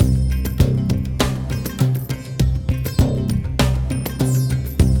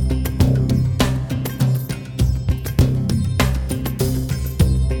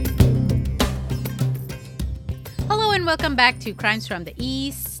back to Crimes from the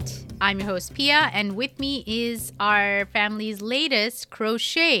East. I'm your host, Pia, and with me is our family's latest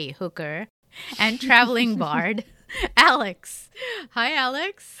crochet hooker and traveling bard, Alex. Hi,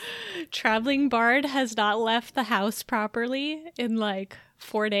 Alex. Traveling bard has not left the house properly in like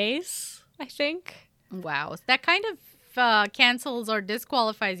 4 days, I think. Wow. That kind of cancels or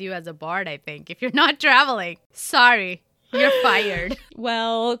disqualifies you as a bard, I think, if you're not traveling. Sorry. You're fired.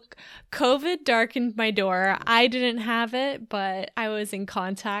 Well, COVID darkened my door. I didn't have it, but I was in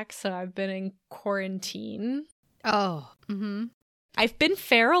contact, so I've been in quarantine. Oh. Mm-hmm. I've been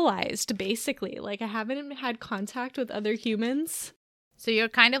feralized, basically. Like, I haven't had contact with other humans. So you're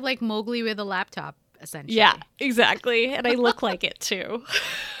kind of like Mowgli with a laptop, essentially. Yeah, exactly. And I look like it, too.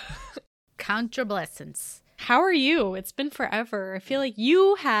 Count your blessings. How are you? It's been forever. I feel like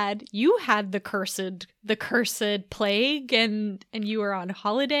you had the cursed plague and you were on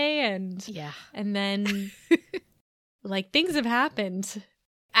holiday and then like things have happened.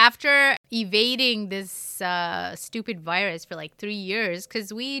 After evading this stupid virus for like 3 years,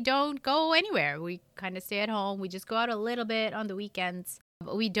 because we don't go anywhere. We kind of stay at home. We just go out a little bit on the weekends.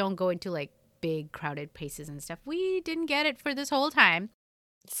 But we don't go into like big crowded places and stuff. We didn't get it for this whole time.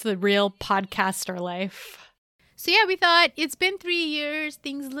 It's the real podcaster life. So yeah, we thought it's been 3 years.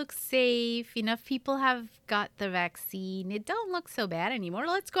 Things look safe. Enough people have got the vaccine. It don't look so bad anymore.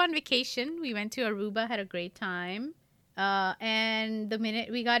 Let's go on vacation. We went to Aruba, had a great time. And the minute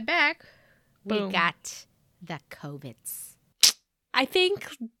we got back, Boom. We got the COVIDs. I think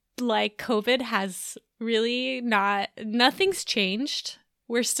like COVID has really nothing's changed.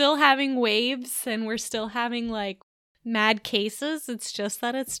 We're still having waves and we're still having like mad cases. It's just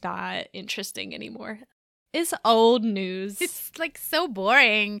that it's not interesting anymore. It's old news. It's like so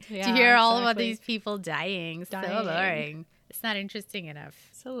boring to hear all about these people dying. So boring. It's not interesting enough.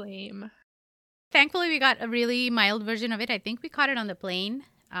 So lame. Thankfully, we got a really mild version of it. I think we caught it on the plane.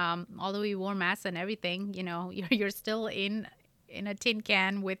 Although we wore masks and everything, you know, you're still in a tin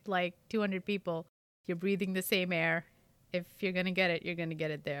can with like 200 people. You're breathing the same air. If you're going to get it, you're going to get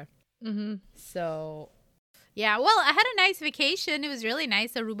it there. Mm-hmm. So... yeah, well, I had a nice vacation. It was really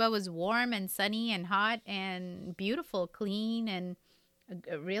nice. Aruba was warm and sunny and hot and beautiful, clean, and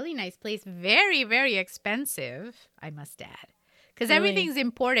a really nice place. Very, very expensive, I must add. Because everything's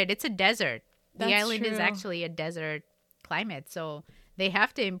imported. It's a desert. The island is actually a desert climate, so they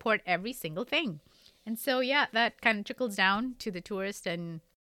have to import every single thing. And so, yeah, that kind of trickles down to the tourist, and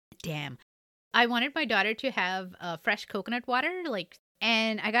damn. I wanted my daughter to have fresh coconut water,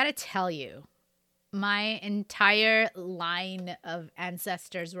 and I got to tell you, my entire line of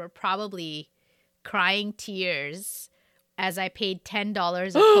ancestors were probably crying tears as I paid $10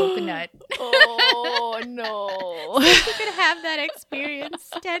 a coconut. Oh, no. So you could have that experience.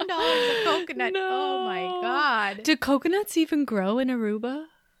 $10 a coconut. No. Oh, my God. Do coconuts even grow in Aruba?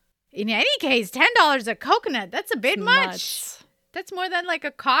 In any case, $10 a coconut. That's a bit much. Nuts. That's more than like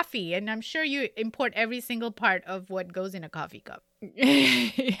a coffee. And I'm sure you import every single part of what goes in a coffee cup.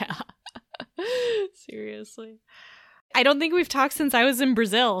 Yeah. Seriously. I don't think we've talked since I was in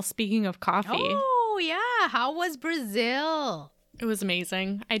Brazil, speaking of coffee. Oh, yeah. How was Brazil? It was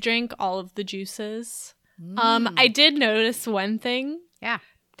amazing. I drank all of the juices. I did notice one thing. Yeah.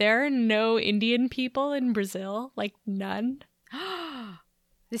 There are no Indian people in Brazil. Like, none.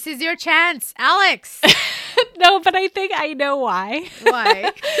 This is your chance, Alex. No, but I think I know why.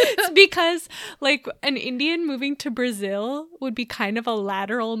 Why? It's because, like, an Indian moving to Brazil would be kind of a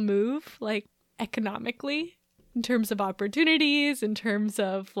lateral move, like, economically, in terms of opportunities, in terms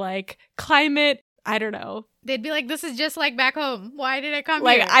of, like, climate. I don't know. They'd be like, this is just like back home. Why did I come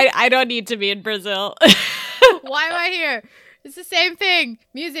here? Like, I don't need to be in Brazil. Why am I here? It's the same thing.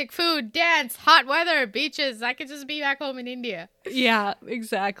 Music, food, dance, hot weather, beaches. I could just be back home in India. Yeah,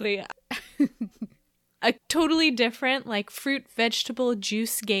 exactly. A totally different, like, fruit, vegetable,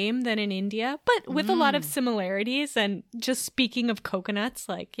 juice game than in India, but with a lot of similarities. And just speaking of coconuts,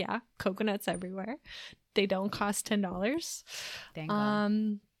 like, yeah, coconuts everywhere. They don't cost $10. Thank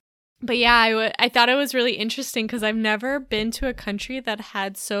God. But yeah, I thought it was really interesting because I've never been to a country that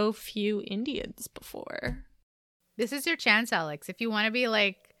had so few Indians before. This is your chance, Alex. If you want to be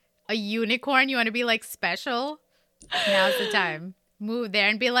like a unicorn, you want to be like special, now's the time. Move there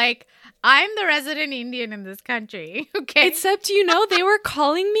and be like, I'm the resident Indian in this country. Okay. Except, you know, they were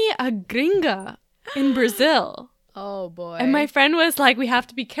calling me a gringa in Brazil. Oh, boy. And my friend was like, we have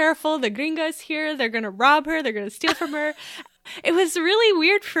to be careful. The gringa's here. They're going to rob her. They're going to steal from her. It was really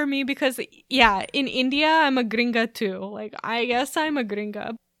weird for me because, yeah, in India, I'm a gringa too. Like, I guess I'm a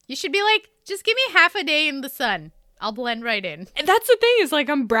gringa. You should be like, just give me half a day in the sun. I'll blend right in. And that's the thing is like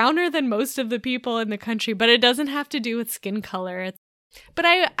I'm browner than most of the people in the country, but it doesn't have to do with skin color. But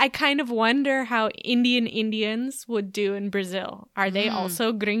I kind of wonder how Indians would do in Brazil. Are they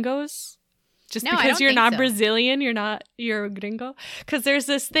also gringos? Just No, I because don't you're think not so. Brazilian, you're a gringo? Because there's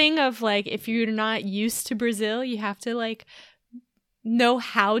this thing of like, if you're not used to Brazil, you have to like know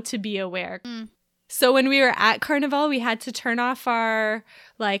how to be aware. So when we were at Carnival, we had to turn off our,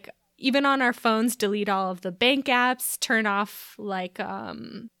 like, even on our phones, delete all of the bank apps, turn off like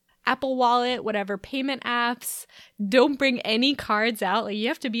Apple Wallet, whatever payment apps. Don't bring any cards out. Like, you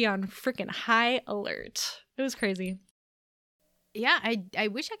have to be on freaking high alert. It was crazy. Yeah, I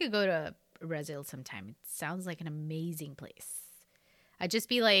wish I could go to Brazil sometime. It sounds like an amazing place. I'd just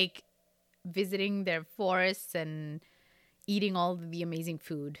be like visiting their forests and eating all the amazing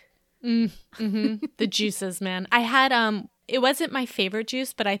food. The juices, man. I had it wasn't my favorite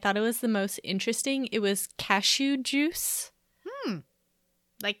juice, but I thought it was the most interesting. It was cashew juice.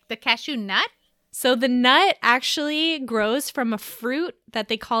 Like the cashew nut? So the nut actually grows from a fruit that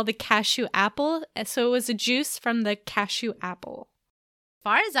they call the cashew apple. So it was a juice from the cashew apple. As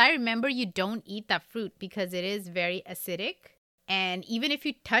far as I remember, you don't eat that fruit because it is very acidic. And even if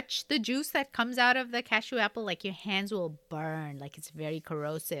you touch the juice that comes out of the cashew apple, like your hands will burn, like it's very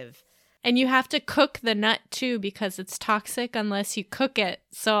corrosive. And you have to cook the nut too because it's toxic unless you cook it.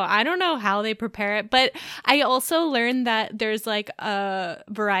 So I don't know how they prepare it. But I also learned that there's like a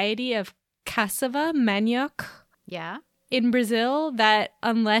variety of cassava, manioc, Yeah. in Brazil that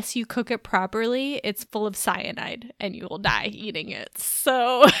unless you cook it properly, it's full of cyanide and you will die eating it.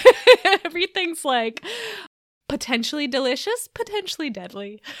 So everything's like potentially delicious, potentially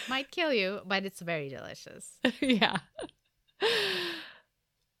deadly. Might kill you, but it's very delicious. Yeah.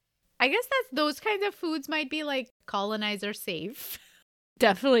 I guess those kinds of foods might be like colonizer safe.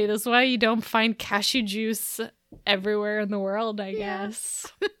 Definitely. That's why you don't find cashew juice everywhere in the world, I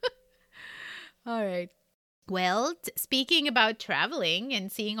guess. All right. Well, speaking about traveling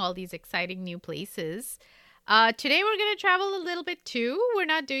and seeing all these exciting new places, today we're going to travel a little bit too. We're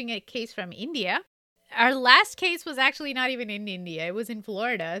not doing a case from India. Our last case was actually not even in India. It was in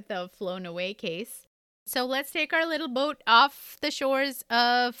Florida, the flown away case. So let's take our little boat off the shores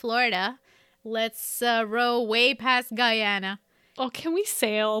of Florida. Let's row way past Guyana. Oh, can we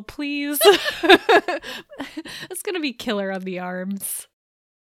sail, please? It's going to be killer on the arms.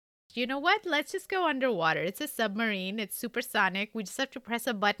 You know what? Let's just go underwater. It's a submarine. It's supersonic. We just have to press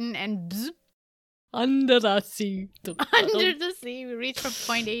a button and bzz, Under the sea. under the sea. We reach from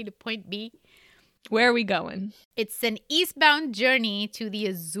point A to point B. Where are we going? It's an eastbound journey to the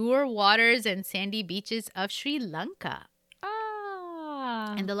azure waters and sandy beaches of Sri Lanka.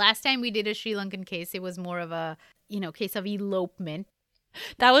 Ah. And the last time we did a Sri Lankan case, it was more of a, case of elopement.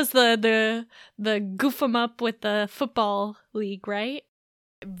 That was the goof 'em up with the football league, right?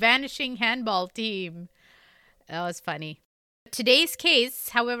 Vanishing handball team. That was funny. Today's case,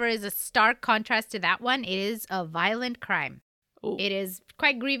 however, is a stark contrast to that one. It is a violent crime. Ooh. It is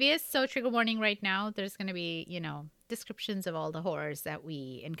quite grievous, so trigger warning right now. There's going to be, descriptions of all the horrors that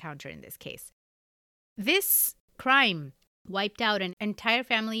we encounter in this case. This crime wiped out an entire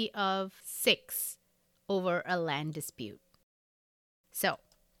family of 6 over a land dispute. So,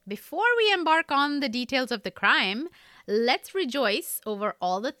 before we embark on the details of the crime, let's rejoice over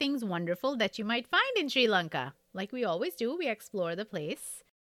all the things wonderful that you might find in Sri Lanka. Like we always do, we explore the place.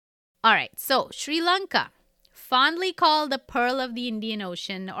 All right, so Sri Lanka, fondly called the Pearl of the Indian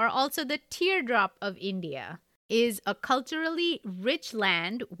Ocean or also the Teardrop of India, is a culturally rich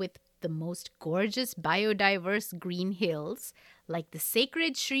land with the most gorgeous biodiverse green hills like the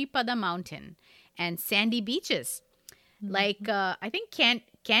sacred Sri Pada Mountain and sandy beaches. Like, I think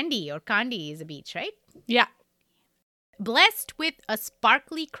Kandy is a beach, right? Yeah. Blessed with a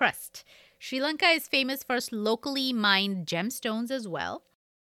sparkly crust, Sri Lanka is famous for locally mined gemstones as well.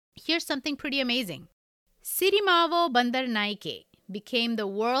 Here's something pretty amazing. Sirimavo Bandaranaike became the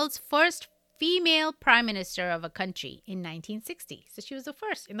world's first female prime minister of a country in 1960. So she was the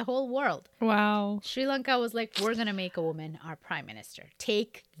first in the whole world. Wow. Sri Lanka was like, we're going to make a woman our prime minister.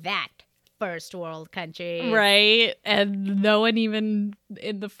 Take that, first world country. Right. And no one even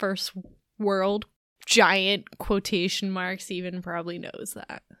in the first world, giant quotation marks, even probably knows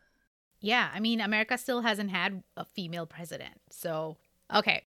that. Yeah, I mean, America still hasn't had a female president. So,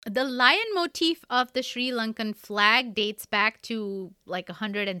 okay. The lion motif of the Sri Lankan flag dates back to like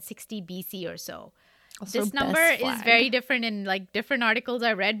 160 BC or so. Also, this number best is flag. very different in like different articles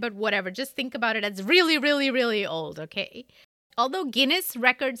I read, but whatever. Just think about it as really, really, really old, okay? Although Guinness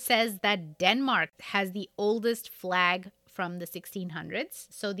record says that Denmark has the oldest flag from the 1600s.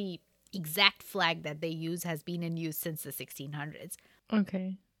 So the exact flag that they use has been in use since the 1600s.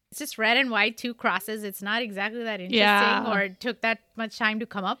 Okay. It's just red and white, 2 crosses. It's not exactly that interesting Yeah. or took that much time to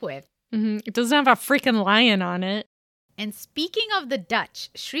come up with. It doesn't have a freaking lion on it. And speaking of the Dutch,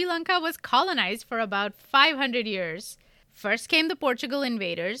 Sri Lanka was colonized for about 500 years. First came the Portugal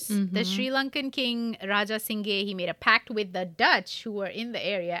invaders. The Sri Lankan king Raja Singhe, he made a pact with the Dutch who were in the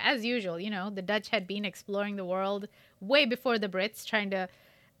area. As usual, the Dutch had been exploring the world way before the Brits, trying to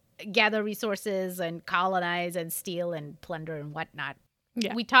gather resources and colonize and steal and plunder and whatnot.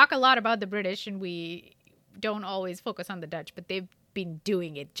 Yeah. We talk a lot about the British and we don't always focus on the Dutch, but they've been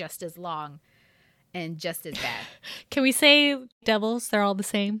doing it just as long and just as bad. Can we say devils? They're all the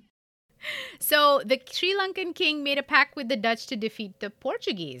same. So the Sri Lankan king made a pact with the Dutch to defeat the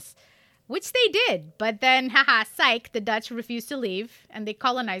Portuguese, which they did. But then, psych, the Dutch refused to leave and they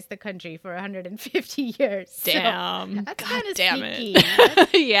colonized the country for 150 years. Damn. So that's God kind of damn sneaky.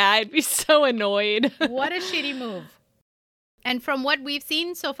 it. Yeah, I'd be so annoyed. What a shitty move. And from what we've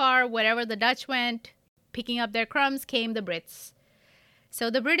seen so far, wherever the Dutch went, picking up their crumbs came the Brits. So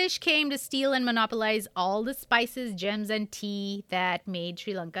the British came to steal and monopolize all the spices, gems, and tea that made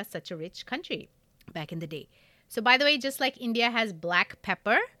Sri Lanka such a rich country back in the day. So by the way, just like India has black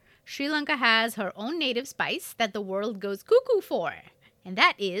pepper, Sri Lanka has her own native spice that the world goes cuckoo for. And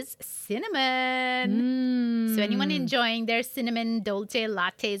that is cinnamon. So anyone enjoying their cinnamon dolce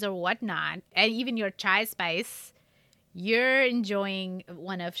lattes or whatnot, and even your chai spice, you're enjoying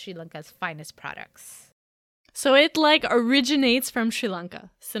one of Sri Lanka's finest products. So it originates from Sri Lanka.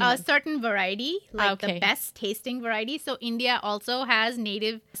 Cinnamon. A certain variety, the best tasting variety. So India also has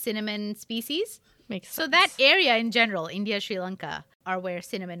native cinnamon species. Makes sense. So that area in general, India, Sri Lanka, are where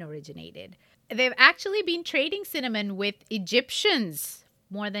cinnamon originated. They've actually been trading cinnamon with Egyptians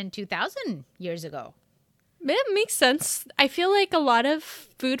more than 2,000 years ago. It makes sense. I feel like a lot of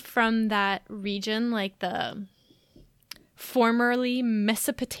food from that region, like the formerly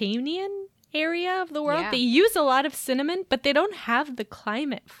Mesopotamian area of the world, they use a lot of cinnamon, but they don't have the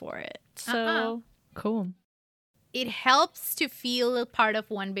climate for it. So cool. It helps to feel a part of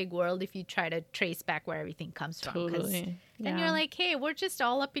one big world if you try to trace back where everything comes from. Totally. Then you're like, hey, we're just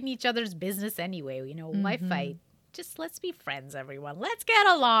all up in each other's business anyway. Why fight? Just let's be friends, everyone. Let's get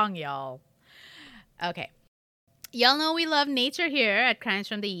along, y'all. Okay. Y'all know we love nature here at Crimes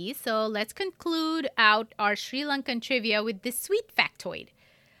from the East, so let's conclude out our Sri Lankan trivia with this sweet factoid.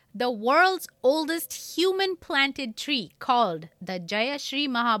 The world's oldest human-planted tree, called the Jayashri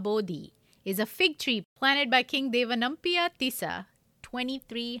Mahabodhi, is a fig tree planted by King Devanampiya Tissa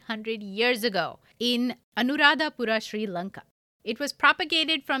 2,300 years ago in Anuradhapura, Sri Lanka. It was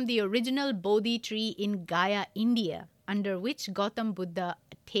propagated from the original Bodhi tree in Gaya, India, under which Gautam Buddha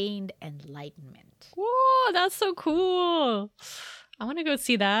attained enlightenment. Whoa, that's so cool. I want to go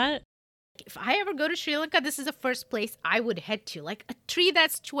see that. If I ever go to Sri Lanka, this is the first place I would head to. Like a tree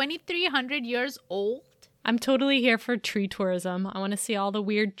that's 2,300 years old. I'm totally here for tree tourism. I want to see all the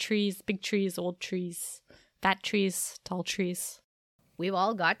weird trees, big trees, old trees, fat trees, tall trees. We've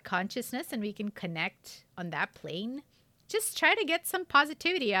all got consciousness and we can connect on that plane. Just try to get some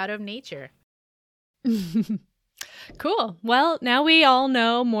positivity out of nature. Cool. Well, now we all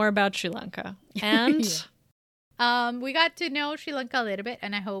know more about Sri Lanka. And we got to know Sri Lanka a little bit,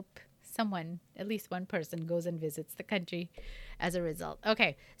 and I hope someone, at least one person, goes and visits the country as a result.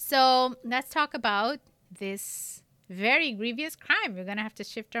 Okay, so let's talk about this very grievous crime. We're going to have to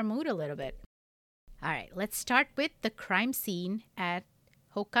shift our mood a little bit. All right, let's start with the crime scene at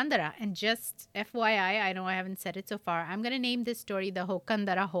Hokandara. And just FYI, I know I haven't said it so far, I'm going to name this story the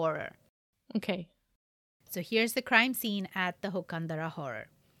Hokandara Horror. Okay. So here's the crime scene at the Hokandara Horror.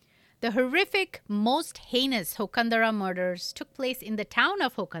 The horrific, most heinous Hokandara murders took place in the town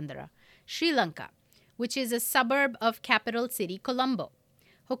of Hokandara, Sri Lanka, which is a suburb of capital city Colombo.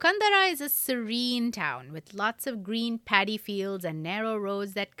 Hokandara is a serene town with lots of green paddy fields and narrow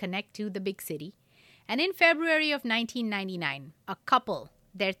roads that connect to the big city. And in February of 1999, a couple,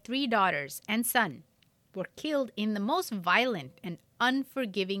 their 3 daughters and son, were killed in the most violent and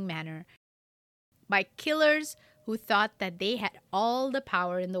unforgiving manner by killers who thought that they had all the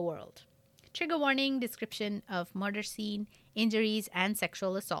power in the world. Trigger warning, description of murder scene, injuries, and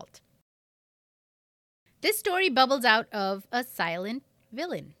sexual assault. This story bubbles out of a silent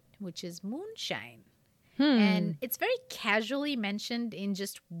villain, which is moonshine. And it's very casually mentioned in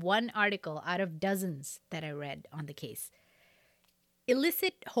just one article out of dozens that I read on the case.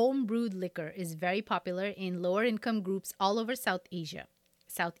 Illicit home-brewed liquor is very popular in lower-income groups all over Southeast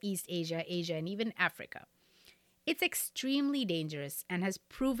Asia, Asia, and even Africa. It's extremely dangerous and has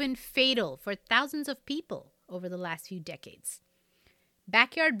proven fatal for thousands of people over the last few decades.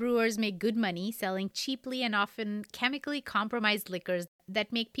 Backyard brewers make good money selling cheaply and often chemically compromised liquors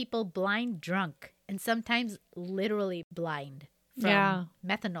that make people blind drunk and sometimes literally blind from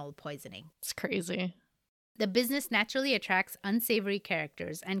methanol poisoning. It's crazy. The business naturally attracts unsavory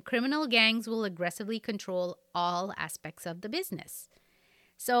characters, and criminal gangs will aggressively control all aspects of the business.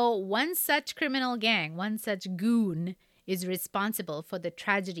 So one such criminal gang, one such goon, is responsible for the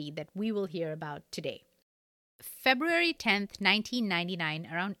tragedy that we will hear about today. February 10th, 1999,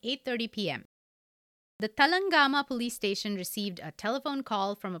 around 8:30 p.m. The Telangama police station received a telephone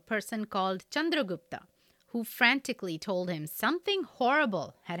call from a person called Chandragupta, who frantically told him something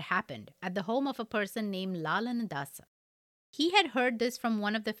horrible had happened at the home of a person named Lalan Dasa. He had heard this from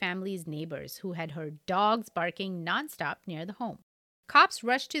one of the family's neighbors who had heard dogs barking nonstop near the home. Cops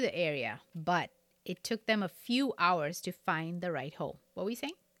rushed to the area, but it took them a few hours to find the right home. What were you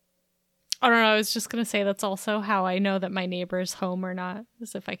saying? I don't know. I was just going to say that's also how I know that my neighbor's home or not,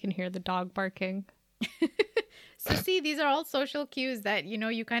 is if I can hear the dog barking. So see, these are all social cues that,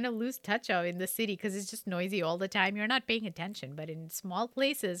 you kind of lose touch of in the city because it's just noisy all the time. You're not paying attention. But in small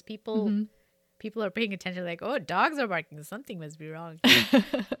places, people are paying attention like, oh, dogs are barking. Something must be wrong.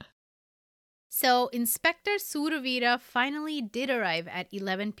 So Inspector Suravira finally did arrive at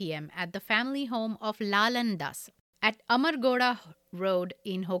 11 p.m. at the family home of Lalan Das at Amargoda Road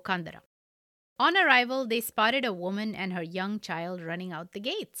in Hokandara. On arrival, they spotted a woman and her young child running out the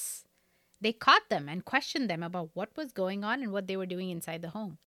gates. They caught them and questioned them about what was going on and what they were doing inside the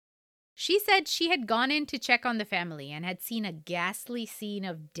home. She said she had gone in to check on the family and had seen a ghastly scene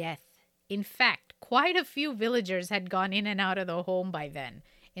of death. In fact, quite a few villagers had gone in and out of the home by then,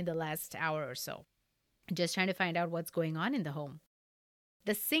 in the last hour or so, just trying to find out what's going on in the home.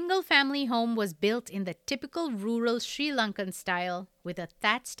 The single-family home was built in the typical rural Sri Lankan style with a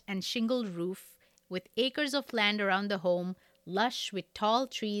thatched and shingled roof with acres of land around the home, lush with tall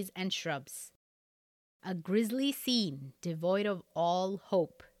trees and shrubs. A grisly scene, devoid of all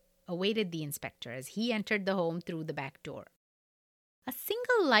hope, awaited the inspector as he entered the home through the back door. A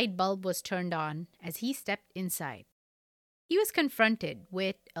single light bulb was turned on as he stepped inside. He was confronted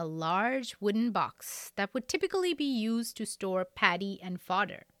with a large wooden box that would typically be used to store paddy and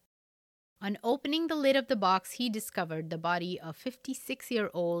fodder. On opening the lid of the box, he discovered the body of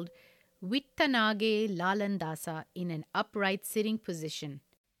 56-year-old Vittanage Lalandasa in an upright sitting position.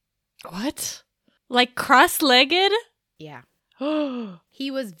 What? Like cross-legged? Yeah.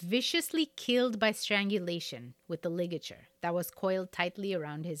 He was viciously killed by strangulation with a ligature that was coiled tightly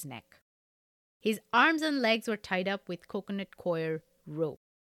around his neck. His arms and legs were tied up with coconut coir rope.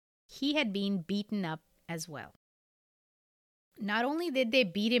 He had been beaten up as well. Not only did they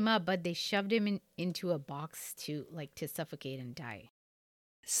beat him up, but they shoved him into a box to suffocate and die.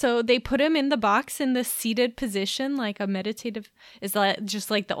 So they put him in the box in the seated position, like a meditative... Is that just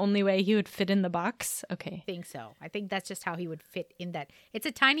like the only way he would fit in the box? Okay. I think so. I think that's just how he would fit in that. It's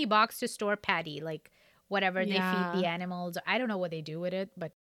a tiny box to store paddy, like whatever they feed the animals. I don't know what they do with it,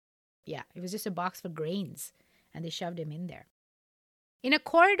 but yeah, it was just a box for grains, and they shoved him in there. In a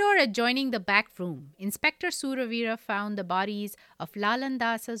corridor adjoining the back room, Inspector Suravira found the bodies of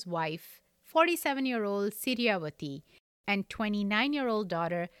Lalandasa's wife, 47-year-old Siryavati, and 29-year-old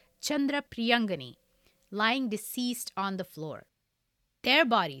daughter Chandra Priyangani, lying deceased on the floor. Their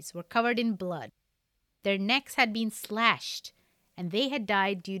bodies were covered in blood. Their necks had been slashed, and they had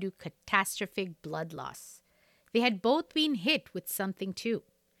died due to catastrophic blood loss. They had both been hit with something too.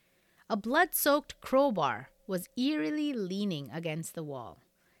 A blood-soaked crowbar was eerily leaning against the wall,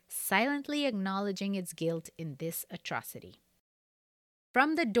 silently acknowledging its guilt in this atrocity.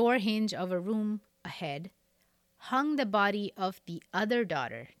 From the door hinge of a room ahead hung the body of the other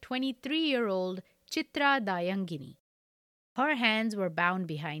daughter, 23-year-old Chitra Dayangini. Her hands were bound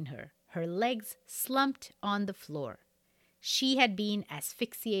behind her, her legs slumped on the floor. She had been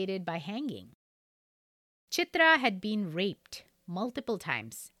asphyxiated by hanging. Chitra had been raped multiple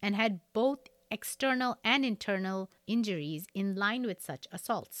times and had both external and internal injuries in line with such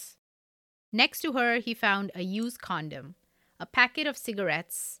assaults. Next to her, he found a used condom, a packet of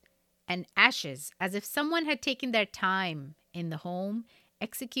cigarettes, and ashes, as if someone had taken their time in the home,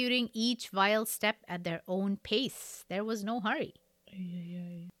 executing each vile step at their own pace. There was no hurry.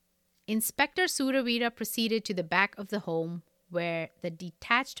 Inspector Suravira proceeded to the back of the home where the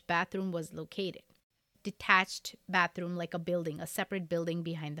detached bathroom was located. Detached bathroom, like a building, a separate building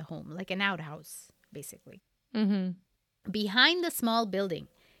behind the home, like an outhouse, basically. Mm-hmm. Behind the small building,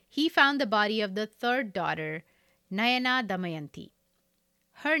 he found the body of the third daughter, Nayana Damayanti.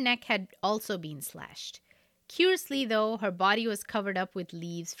 Her neck had also been slashed. Curiously, though, her body was covered up with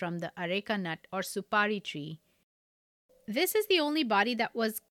leaves from the areca nut or supari tree. This is the only body that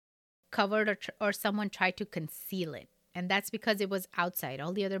was covered or someone tried to conceal it. And that's because it was outside.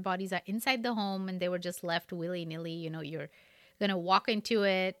 All the other bodies are inside the home and they were just left willy-nilly. You're going to walk into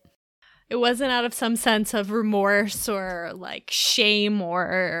it. It wasn't out of some sense of remorse or like shame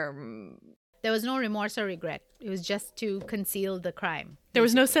or... There was no remorse or regret. It was just to conceal the crime. There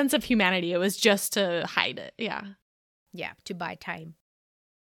was no sense of humanity. It was just to hide it. Yeah. Yeah, to buy time.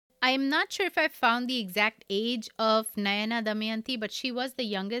 I am not sure if I found the exact age of Nayana Damayanti, but she was the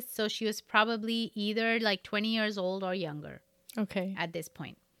youngest, so she was probably either like 20 years old or younger. Okay. At this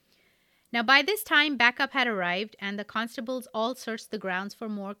point. Now, by this time, backup had arrived, and the constables all searched the grounds for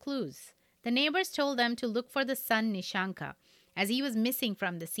more clues. The neighbors told them to look for the son Nishanka, as he was missing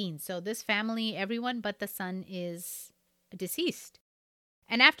from the scene. So this family, everyone but the son, is deceased.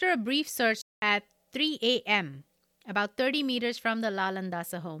 And after a brief search at 3 a.m., about 30 meters from the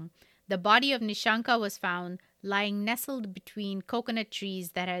Lalandasa home, the body of Nishanka was found lying nestled between coconut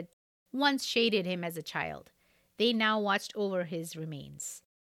trees that had once shaded him as a child. They now watched over his remains.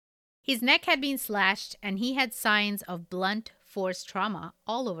 His neck had been slashed and he had signs of blunt force trauma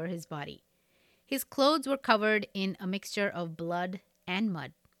all over his body. His clothes were covered in a mixture of blood and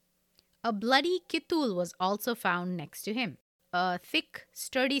mud. A bloody kitul was also found next to him, a thick,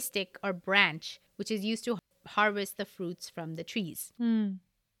 sturdy stick or branch which is used to harvest the fruits from the trees.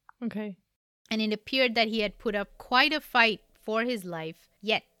 Okay. And it appeared that he had put up quite a fight for his life,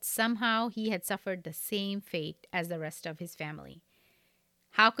 yet somehow he had suffered the same fate as the rest of his family.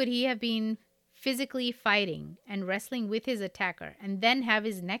 How could he have been physically fighting and wrestling with his attacker and then have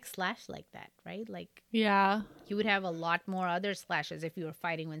his neck slashed like that, right? Like, yeah, you would have a lot more other slashes if you were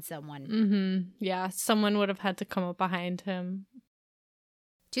fighting with someone. Mm-hmm. Yeah, someone would have had to come up behind him.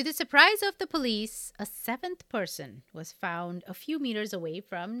 To the surprise of the police, a seventh person was found a few meters away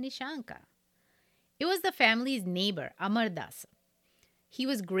from Nishanka. It was the family's neighbor, Amar Das. He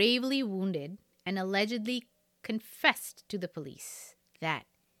was gravely wounded and allegedly confessed to the police that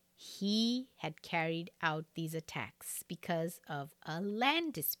he had carried out these attacks because of a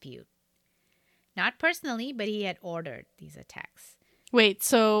land dispute. Not personally, but he had ordered these attacks. Wait.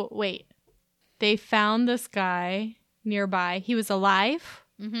 They found this guy nearby. He was alive?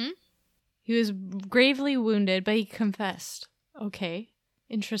 Mm-hmm. He was gravely wounded, but he confessed. Okay.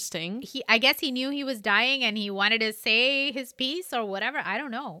 Interesting. I guess he knew he was dying and he wanted to say his piece or whatever. I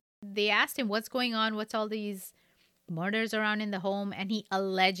don't know. They asked him, what's going on? What's all these murders around in the home? And he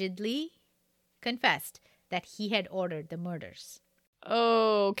allegedly confessed that he had ordered the murders.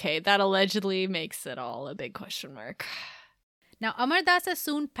 Okay, that allegedly makes it all a big question mark. Now, Amardasa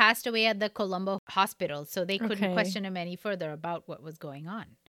soon passed away at the Colombo hospital, so they couldn't question him any further about what was going on.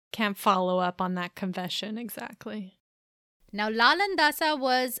 Can't follow up on that confession exactly. Now, Lalandasa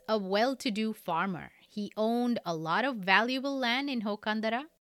was a well-to-do farmer. He owned a lot of valuable land in Hokandara.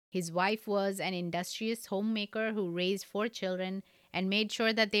 His wife was an industrious homemaker who raised 4 children and made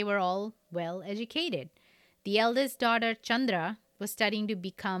sure that they were all well educated. The eldest daughter, Chandra, was studying to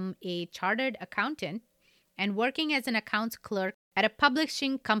become a chartered accountant and working as an accounts clerk at a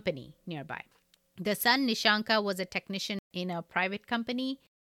publishing company nearby. The son, Nishanka, was a technician in a private company.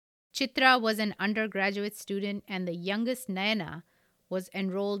 Chitra was an undergraduate student, and the youngest, Nayana, was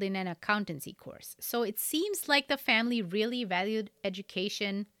enrolled in an accountancy course. So it seems like the family really valued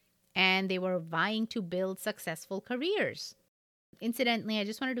education and they were vying to build successful careers. Incidentally, I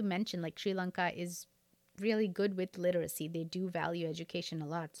just wanted to mention, like, Sri Lanka is really good with literacy. They do value education a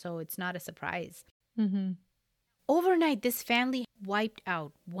lot, so it's not a surprise. Mm-hmm. Overnight, this family wiped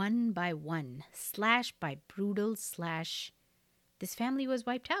out one by one, slash by brutal slash. This family was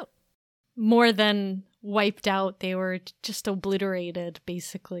wiped out. More than wiped out, they were just obliterated,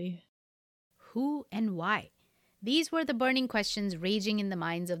 basically. Who and why? These were the burning questions raging in the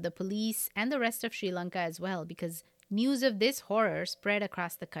minds of the police and the rest of Sri Lanka as well, because news of this horror spread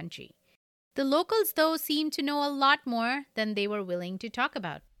across the country. The locals, though, seemed to know a lot more than they were willing to talk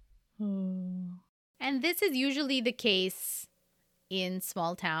about. And this is usually the case in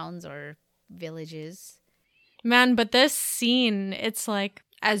small towns or villages. Man, but this scene, it's like,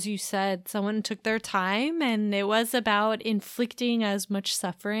 as you said, someone took their time and it was about inflicting as much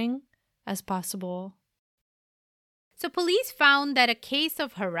suffering as possible. So police found that a case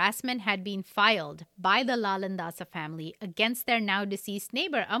of harassment had been filed by the Lalandasa family against their now deceased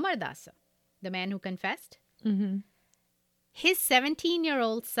neighbor, Amar Dasa, the man who confessed. Mm-hmm. His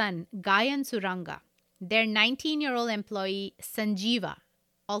 17-year-old son, Gayan Suranga, their 19-year-old employee, Sanjeeva,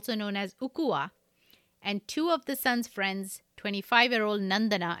 also known as Ukua, and 2 of the son's friends, 25-year-old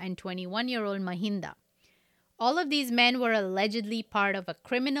Nandana and 21-year-old Mahinda. All of these men were allegedly part of a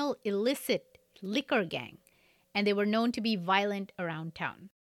criminal illicit liquor gang, and they were known to be violent around town.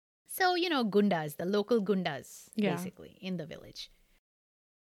 So, gundas, the local gundas, basically, in the village.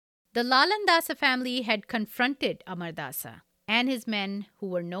 The Lalandasa family had confronted Amardasa and his men who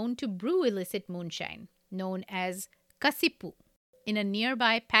were known to brew illicit moonshine, known as kasipu, in a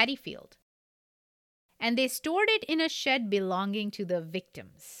nearby paddy field. And they stored it in a shed belonging to the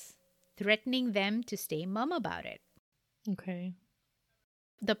victims, threatening them to stay mum about it. Okay.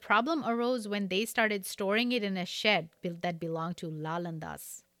 The problem arose when they started storing it in a shed that belonged to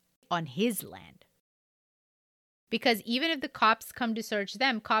Lalandas on his land. Because even if the cops come to search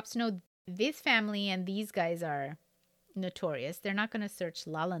them, cops know this family and these guys are notorious. They're not going to search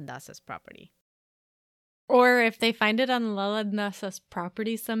Lalandasa's property. Or if they find it on Lalandasa's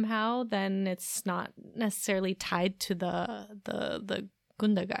property somehow, then it's not necessarily tied to the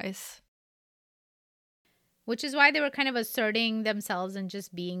Gunda guys. Which is why they were kind of asserting themselves and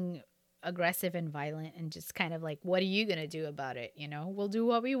just being aggressive and violent and just kind of like, what are you going to do about it? We'll do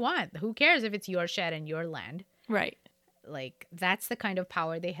what we want. Who cares if it's your shed and your land? Right. Like, that's the kind of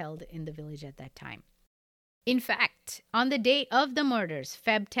power they held in the village at that time. In fact, on the day of the murders,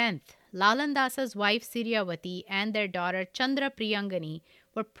 Feb 10th, Lalandasa's wife Siryavati and their daughter Chandra Priyangani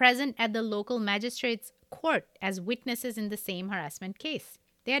were present at the local magistrate's court as witnesses in the same harassment case.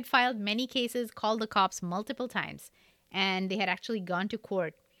 They had filed many cases, called the cops multiple times, and they had actually gone to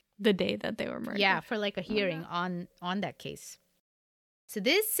court. The day that they were murdered. Yeah, for like a hearing on that case. So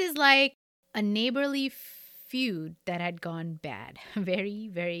this is like a neighborly feud that had gone bad. Very,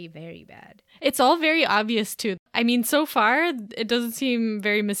 very, very bad. It's all very obvious too. I mean, so far, it doesn't seem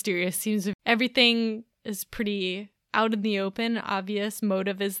very mysterious. Seems everything is pretty out in the open, obvious.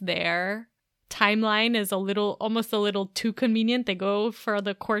 Motive is there. Timeline is almost a little too convenient. They go for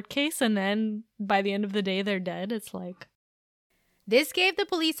the court case and then by the end of the day, they're dead. It's like... This gave the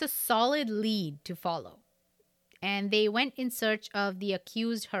police a solid lead to follow. And they went in search of the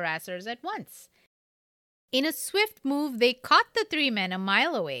accused harassers at once. In a swift move, they caught the three men a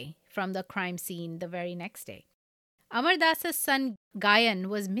mile away from the crime scene the very next day. Amardasa's son Gayan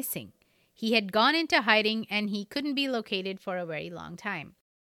was missing. He had gone into hiding and he couldn't be located for a very long time.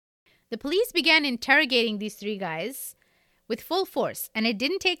 The police began interrogating these three guys with full force, and it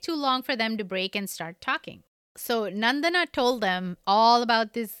didn't take too long for them to break and start talking. So Nandana told them all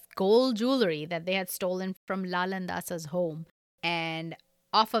about this gold jewelry that they had stolen from Lalandasa's home and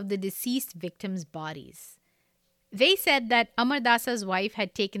off of the deceased victims' bodies. They said that Amardasa's wife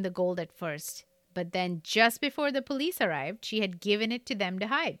had taken the gold at first, but then just before the police arrived, she had given it to them to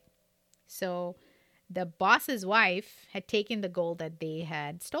hide. So the boss's wife had taken the gold that they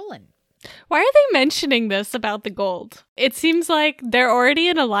had stolen. Why are they mentioning this about the gold? It seems like they're already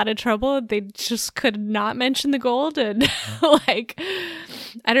in a lot of trouble. They just could not mention the gold and like,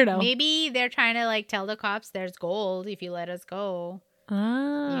 I don't know. Maybe they're trying to like tell the cops there's gold if you let us go.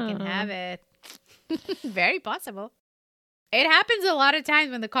 Oh. You can have it. Very possible. It happens a lot of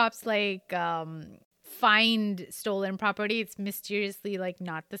times when the cops like find stolen property. It's mysteriously like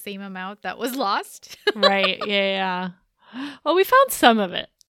not the same amount that was lost. Right. Yeah. Well, we found some of it.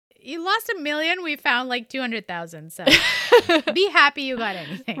 You lost $1 million. We found like 200,000. So be happy you got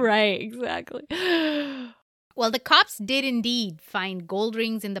anything. Right. Exactly. Well, the cops did indeed find gold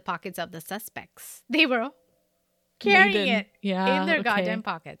rings in the pockets of the suspects. They were carrying it in their goddamn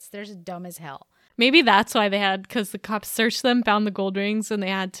pockets. They're just dumb as hell. Maybe that's why they had, because the cops searched them, found the gold rings, and they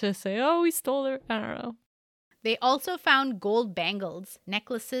had to say, oh, we stole it. I don't know. They also found gold bangles,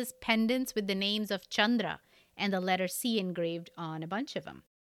 necklaces, pendants with the names of Chandra and the letter C engraved on a bunch of them.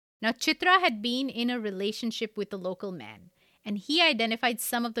 Now, Chitra had been in a relationship with the local man, and he identified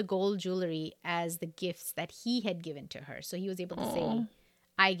some of the gold jewelry as the gifts that he had given to her. So he was able to say,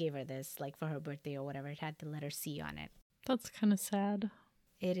 I gave her this, like for her birthday or whatever. It had the letter C on it. That's kind of sad.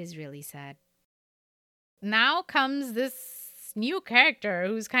 It is really sad. Now comes this new character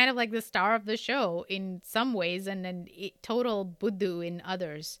who's kind of like the star of the show in some ways and then total Buddhu in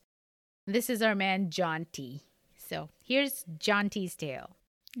others. This is our man, John T. So here's John T's tale.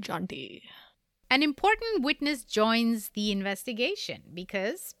 John T. An important witness joins the investigation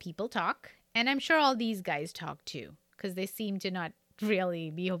because people talk, and I'm sure all these guys talk too, because they seem to not really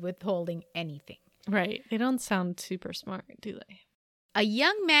be withholding anything. Right. They don't sound super smart, do they? A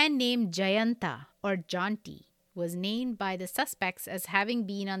young man named Jayanta, or Janti, was named by the suspects as having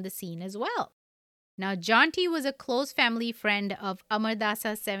been on the scene as well. Now, Janti was a close family friend of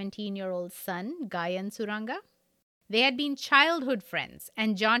Amardasa's 17-year-old son, Gayan Suranga. They had been childhood friends,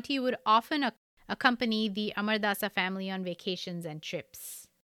 and Janti would often accompany the Amardasa family on vacations and trips.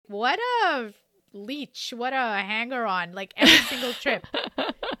 What a leech. What a hanger-on, like every single trip.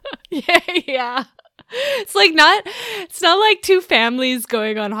 Yeah. It's not like two families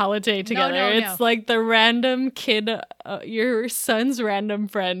going on holiday together. No. It's like the random kid, your son's random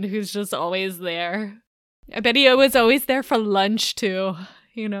friend who's just always there. I bet he was always there for lunch too,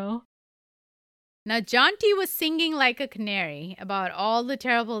 you know? Now, Jonty was singing like a canary about all the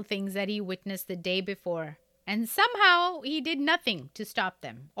terrible things that he witnessed the day before, and somehow he did nothing to stop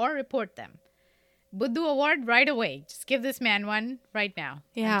them or report them. Buddhu Award right away. Just give this man one right now.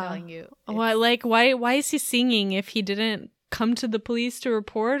 Yeah. I'm telling you. Well, like, why is he singing if he didn't come to the police to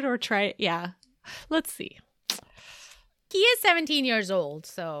report or try? Yeah. Let's see. He is 17 years old,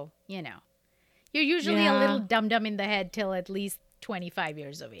 so, you know. You're usually a little dum-dum in the head till at least 25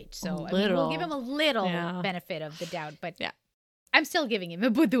 years of age. So I mean, we'll give him a little benefit of the doubt, but I'm still giving him a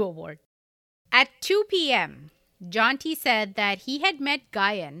Buddhu Award. At 2 p.m., Jonty said that he had met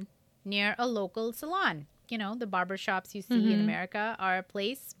Gayan near a local salon. You know, the barber shops you see in America are a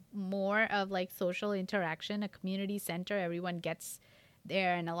place more of like social interaction, a community center. Everyone gets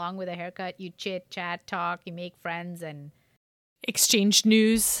there, and along with a haircut, you chit, chat, talk, you make friends and exchange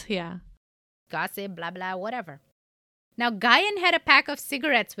news. Yeah. Gossip, blah, blah, whatever. Now, Gayan had a pack of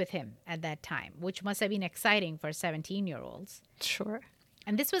cigarettes with him at that time, which must have been exciting for 17-year-olds. Sure.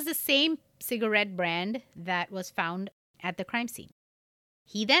 And this was the same cigarette brand that was found at the crime scene.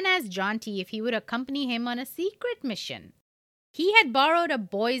 He then asked Jonty if he would accompany him on a secret mission. He had borrowed a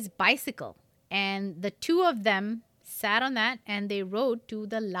boy's bicycle, and the two of them sat on that and they rode to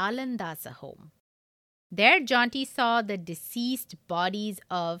the Lalandasa home. There, Jonty saw the deceased bodies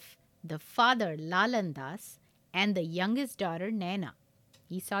of the father, Lalandas, and the youngest daughter, Naina.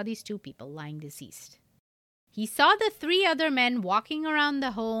 He saw these two people lying deceased. He saw the three other men walking around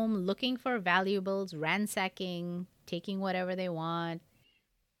the home, looking for valuables, ransacking, taking whatever they want.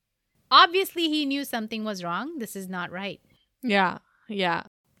 Obviously, he knew something was wrong. This is not right. Yeah.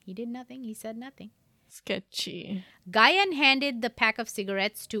 He did nothing. He said nothing. Sketchy. Gayan handed the pack of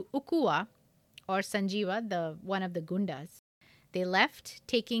cigarettes to Ukua, or Sanjeeva, one of the gundas. They left,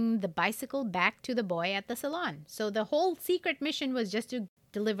 taking the bicycle back to the boy at the salon. So the whole secret mission was just to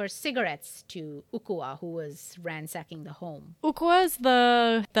deliver cigarettes to Ukua, who was ransacking the home. Ukua's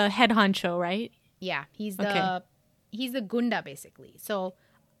the head honcho, right? Yeah, he's the gunda, basically. So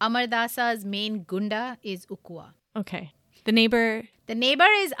Amardasa's main gunda is Ukua. Okay. The neighbor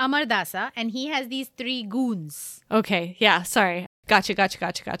is Amardasa, and he has these three goons. Okay, yeah, sorry. Gotcha.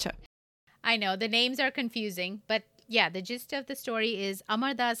 I know, the names are confusing, but yeah, the gist of the story is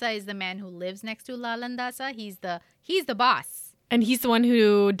Amardasa is the man who lives next to Lalandasa. He's the boss. And he's the one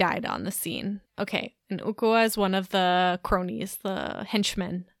who died on the scene. Okay. And Ukua is one of the cronies, the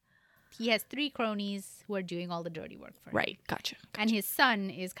henchmen. He has three cronies who are doing all the dirty work for him. Right. Gotcha. And his son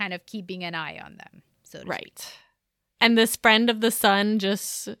is kind of keeping an eye on them. So to speak. And this friend of the son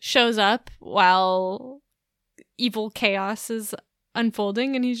just shows up while evil chaos is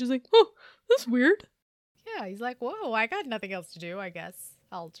unfolding. And he's just like, oh, that's weird. Yeah, he's like, whoa, I got nothing else to do, I guess.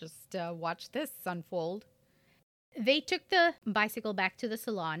 I'll just watch this unfold. They took the bicycle back to the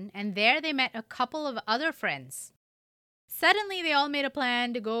salon, and there they met a couple of other friends. Suddenly, they all made a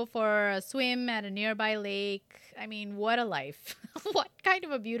plan to go for a swim at a nearby lake. I mean, what a life. What kind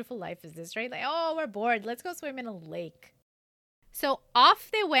of a beautiful life is this, right? Like, oh, we're bored. Let's go swim in a lake. So off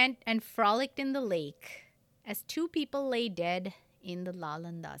they went and frolicked in the lake as two people lay dead in the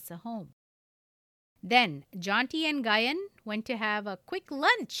Lalandasa home. Then, Jonty and Gayan went to have a quick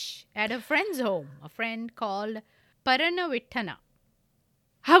lunch at a friend's home, a friend called Paranavittana.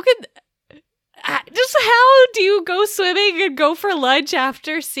 How do you go swimming and go for lunch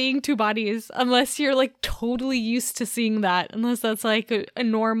after seeing two bodies? Unless you're like totally used to seeing that. Unless that's like a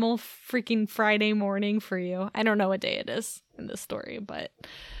normal freaking Friday morning for you. I don't know what day it is in this story, but...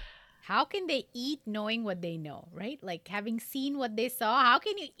 How can they eat knowing what they know, right? Like having seen what they saw, how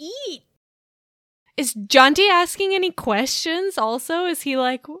can you eat? Is Jonty asking any questions also? Is he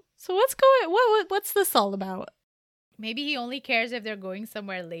like, so what's this all about? Maybe he only cares if they're going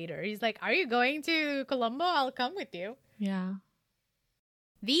somewhere later. He's like, are you going to Colombo? I'll come with you. Yeah.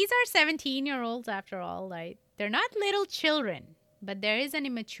 These are 17-year-olds after all, right? They're not little children, but there is an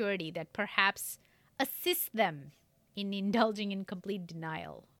immaturity that perhaps assists them in indulging in complete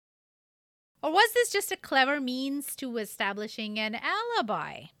denial. Or was this just a clever means to establishing an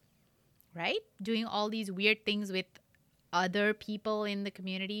alibi? Right? Doing all these weird things with other people in the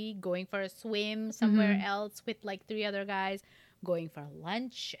community, going for a swim somewhere else with like three other guys, going for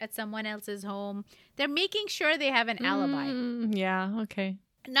lunch at someone else's home. They're making sure they have an alibi. Yeah, okay.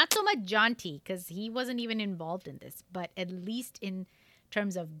 Not so much Jonty, because he wasn't even involved in this, but at least in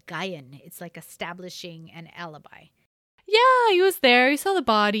terms of Gayan, it's like establishing an alibi. Yeah, he was there. He saw the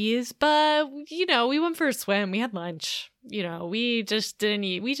bodies, but, we went for a swim. We had lunch. We just didn't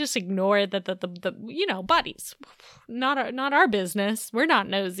eat. We just ignored the bodies. Not our business. We're not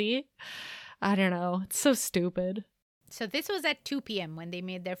nosy. I don't know. It's so stupid. So this was at 2 p.m. when they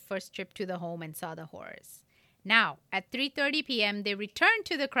made their first trip to the home and saw the horrors. Now, at 3:30 p.m., they returned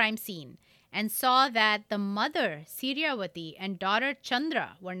to the crime scene and saw that the mother, Siryavati, and daughter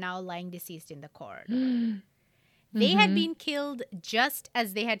Chandra were now lying deceased in the corridor. They had been killed just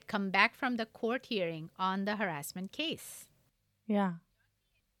as they had come back from the court hearing on the harassment case. Yeah.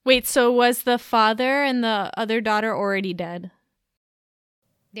 Wait, so was the father and the other daughter already dead?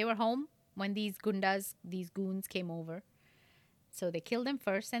 They were home when these goons came over. So they killed them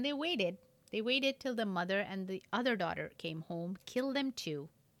first and they waited. They waited till the mother and the other daughter came home, killed them too.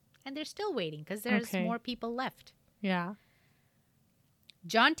 And they're still waiting because there's more people left. Yeah.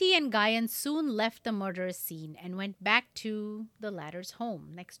 Jonty and Gayan soon left the murderous scene and went back to the latter's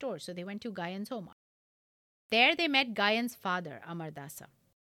home next door. So they went to Gayan's home. There they met Gayan's father, Amardasa.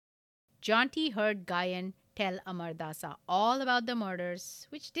 Jonty heard Gayan tell Amardasa all about the murders,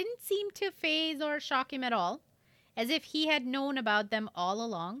 which didn't seem to faze or shock him at all, as if he had known about them all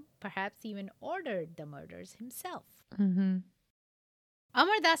along, perhaps even ordered the murders himself.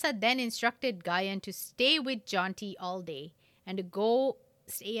 Amardasa then instructed Gayan to stay with Jonty all day and to go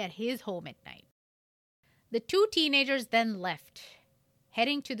stay at his home at night. The two teenagers then left,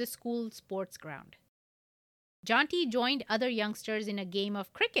 heading to the school sports ground. Jonty joined other youngsters in a game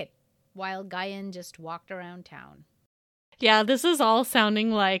of cricket, while Gayan just walked around town. Yeah, this is all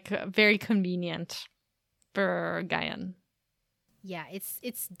sounding like very convenient for Gayan. Yeah,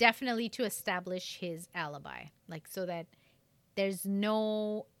 it's definitely to establish his alibi, like so that there's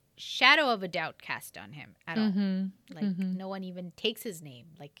no shadow of a doubt cast on him at all. No one even takes his name.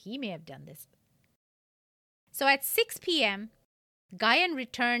 Like, he may have done this. So at 6 p.m., Gayan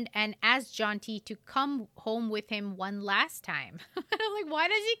returned and asked Jonty to come home with him one last time. I'm like, why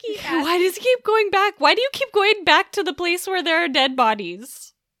does he keep asking? Why does he keep going back? Why do you keep going back to the place where there are dead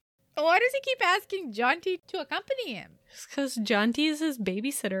bodies? Why does he keep asking Jonty to accompany him? It's because Jonty is his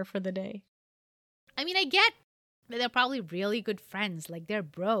babysitter for the day. I mean, I get they're probably really good friends, like they're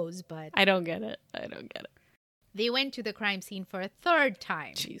bros, but... I don't get it. They went to the crime scene for a third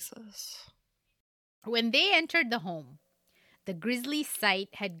time. Jesus. When they entered the home, the grisly sight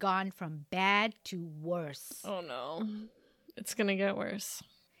had gone from bad to worse. Oh no. It's gonna get worse.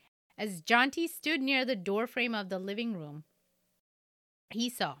 As Jonty stood near the doorframe of the living room, he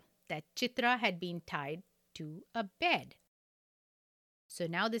saw that Chitra had been tied to a bed. So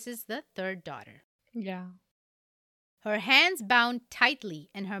now this is the third daughter. Yeah. Her hands bound tightly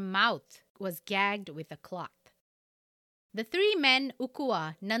and her mouth was gagged with a cloth. The three men,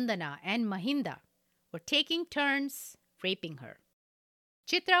 Ukua, Nandana, and Mahinda, were taking turns raping her.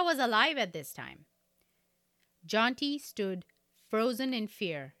 Chitra was alive at this time. Jonty stood frozen in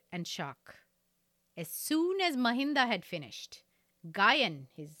fear and shock. As soon as Mahinda had finished, Gayan,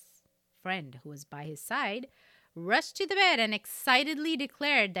 his friend who was by his side, rushed to the bed and excitedly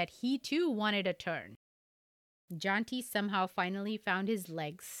declared that he too wanted a turn. Jonty somehow finally found his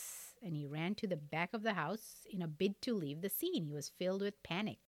legs and he ran to the back of the house in a bid to leave the scene. He was filled with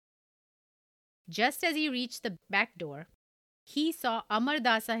panic. Just as he reached the back door, he saw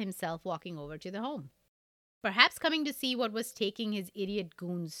Amardasa himself walking over to the home, perhaps coming to see what was taking his idiot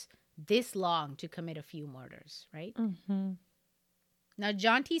goons this long to commit a few murders, right? Now,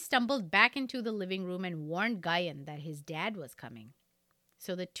 Jonty stumbled back into the living room and warned Gayan that his dad was coming.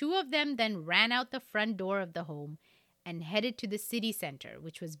 So the two of them then ran out the front door of the home and headed to the city center,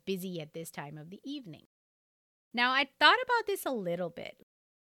 which was busy at this time of the evening. Now, I thought about this a little bit.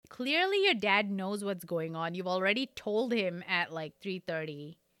 Clearly, your dad knows what's going on. You've already told him at like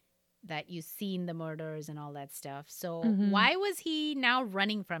 3:30 that you've seen the murders and all that stuff. So why was he now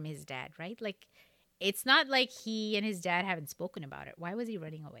running from his dad, right? Like, it's not like he and his dad haven't spoken about it. Why was he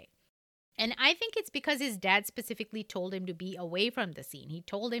running away? And I think it's because his dad specifically told him to be away from the scene. He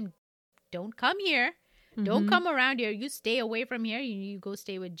told him, don't come here. Don't come around here. You stay away from here. You go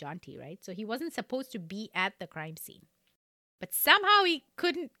stay with Jonty, right? So he wasn't supposed to be at the crime scene. But somehow he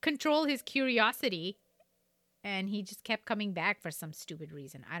couldn't control his curiosity. And he just kept coming back for some stupid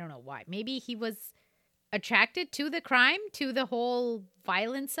reason. I don't know why. Maybe he was attracted to the crime, to the whole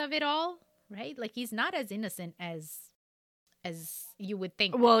violence of it all, right? Like, he's not as innocent as you would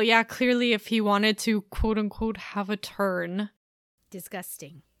think. Well, yeah, clearly if he wanted to, quote unquote, have a turn.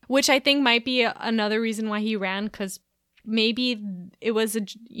 Disgusting. Which I think might be another reason why he ran, because maybe it was,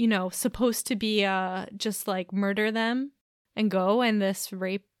 supposed to be just like murder them and go, and this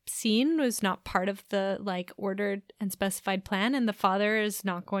rape scene was not part of the like ordered and specified plan, and the father is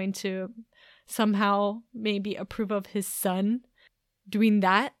not going to somehow maybe approve of his son doing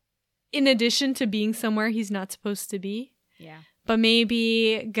that in addition to being somewhere he's not supposed to be. Yeah. But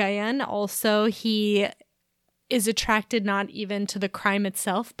maybe Gayan also, he is attracted not even to the crime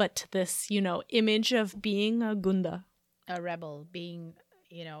itself, but to this, image of being a gunda. A rebel, being,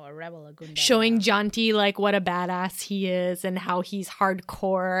 a rebel, a gunda. Showing Janti like what a badass he is and how he's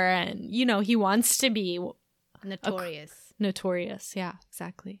hardcore and, he wants to be notorious. Notorious, yeah,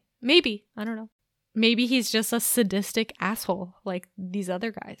 exactly. Maybe, I don't know. Maybe he's just a sadistic asshole like these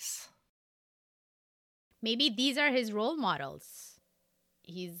other guys. Maybe these are his role models.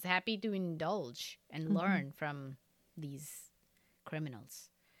 He's happy to indulge and learn from these criminals.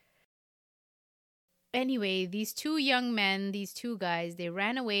 Anyway, these two young men, these two guys, they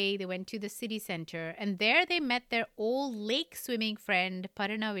ran away. They went to the city center. And there they met their old lake swimming friend,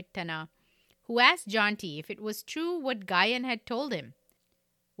 Paranavittana, who asked Janti if it was true what Gayan had told him.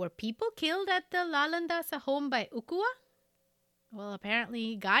 Were people killed at the Lalandasa home by Ukua? Well,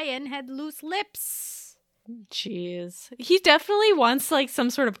 apparently Gayan had loose lips. Jeez. He definitely wants like some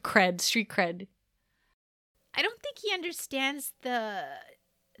sort of street cred. I don't think he understands the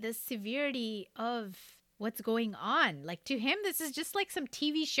severity of what's going on. Like, to him, this is just like some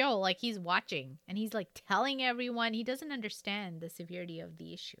TV show like he's watching. And he's like telling everyone. He doesn't understand the severity of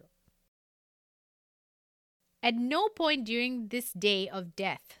the issue. At no point during this day of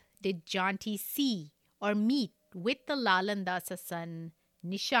death did Janti see or meet with the Lalandasa son,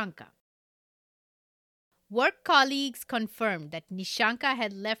 Nishanka. Work colleagues confirmed that Nishanka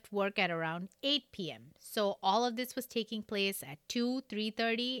had left work at around 8 p.m. So all of this was taking place at 2,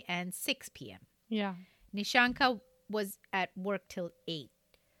 3:30, and 6 p.m. Yeah. Nishanka was at work till 8.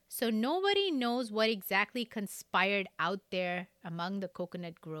 So nobody knows what exactly conspired out there among the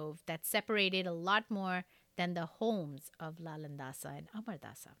coconut grove that separated a lot more than the homes of Lalandasa and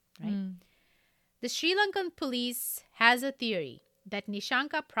Amardasa, right? The Sri Lankan police has a theory that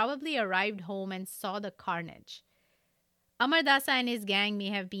Nishanka probably arrived home and saw the carnage. Amardasa and his gang may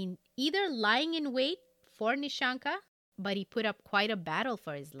have been either lying in wait for Nishanka, but he put up quite a battle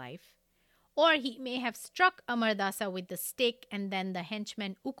for his life, or he may have struck Amardasa with the stick and then the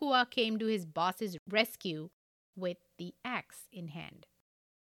henchman Ukua came to his boss's rescue with the axe in hand.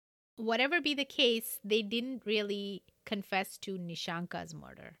 Whatever be the case, they didn't really confess to Nishanka's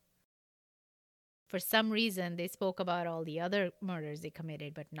murder. For some reason, they spoke about all the other murders they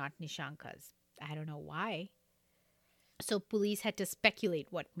committed, but not Nishanka's. I don't know why. So police had to speculate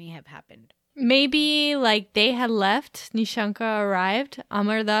what may have happened. Maybe like they had left, Nishanka arrived.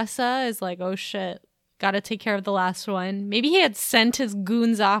 Amardasa is like, oh shit, gotta take care of the last one. Maybe he had sent his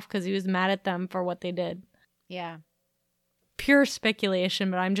goons off because he was mad at them for what they did. Yeah. Pure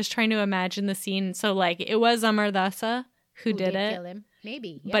speculation, but I'm just trying to imagine the scene. So like it was Amardasa who did it. Kill him.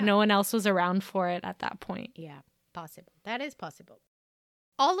 Maybe, yeah. But no one else was around for it at that point. Yeah, possible. That is possible.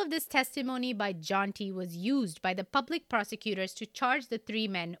 All of this testimony by Janti was used by the public prosecutors to charge the three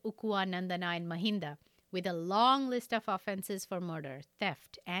men, Ukua, Nandana, and Mahinda, with a long list of offenses for murder,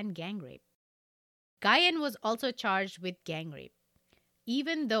 theft, and gang rape. Gayan was also charged with gang rape.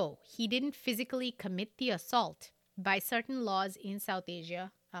 Even though he didn't physically commit the assault, by certain laws in South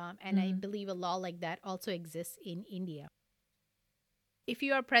Asia, and I believe a law like that also exists in India. If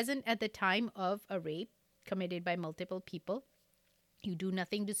you are present at the time of a rape committed by multiple people, you do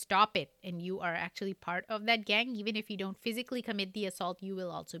nothing to stop it, and you are actually part of that gang. Even if you don't physically commit the assault, you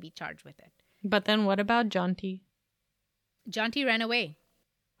will also be charged with it. But then what about Janti? Janti ran away.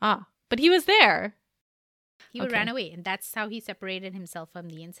 Ah, but he was there. He ran away, and that's how he separated himself from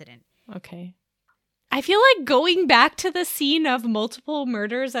the incident. Okay. I feel like going back to the scene of multiple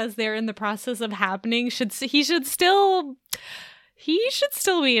murders as they're in the process of happening, he should still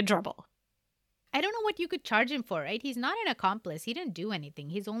be in trouble. I don't know what you could charge him for, right? He's not an accomplice. He didn't do anything.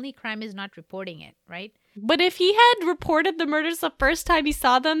 His only crime is not reporting it, right? But if he had reported the murders the first time he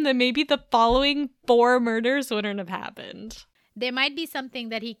saw them, then maybe the following 4 murders wouldn't have happened. There might be something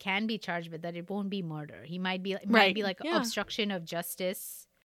that he can be charged with, that it won't be murder. He might be like obstruction of justice.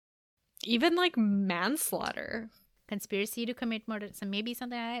 Even like manslaughter. Conspiracy to commit murder. So maybe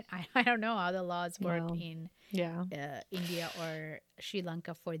something like that. I don't know how the laws work in India or Sri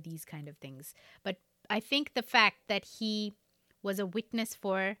Lanka for these kind of things. But I think the fact that he was a witness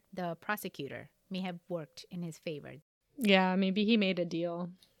for the prosecutor may have worked in his favor. Yeah, maybe he made a deal.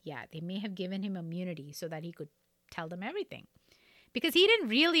 Yeah, they may have given him immunity so that he could tell them everything. Because he didn't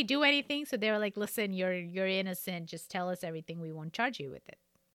really do anything. So they were like, listen, you're innocent. Just tell us everything. We won't charge you with it.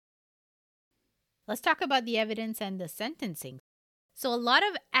 Let's talk about the evidence and the sentencing. So a lot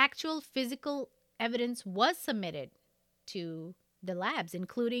of actual physical evidence was submitted to the labs,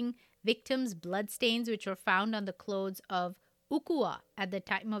 including victims' bloodstains, which were found on the clothes of Ukua at the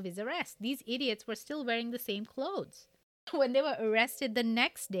time of his arrest. These idiots were still wearing the same clothes when they were arrested the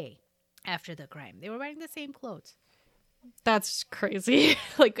next day after the crime. They were wearing the same clothes. That's crazy.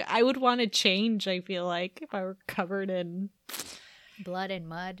 Like, I would want to change, I feel like, if I were covered in blood and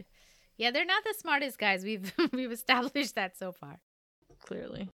mud. Yeah, they're not the smartest guys. We've established that so far.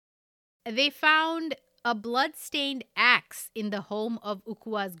 Clearly. They found a blood-stained axe in the home of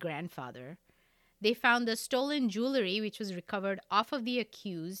Ukua's grandfather. They found the stolen jewelry, which was recovered off of the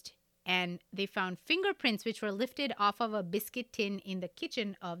accused, and they found fingerprints, which were lifted off of a biscuit tin in the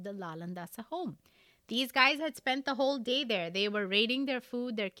kitchen of the Lalandasa home. These guys had spent the whole day there. They were raiding their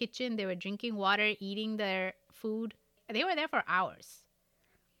food, their kitchen. They were drinking water, eating their food. They were there for hours.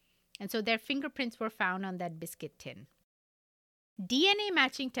 And so their fingerprints were found on that biscuit tin. DNA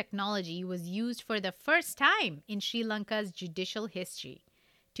matching technology was used for the first time in Sri Lanka's judicial history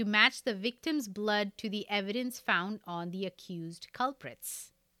to match the victim's blood to the evidence found on the accused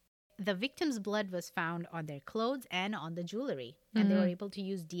culprits. The victim's blood was found on their clothes and on the jewelry, and they were able to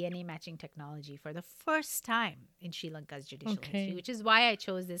use DNA matching technology for the first time in Sri Lanka's judicial history, which is why I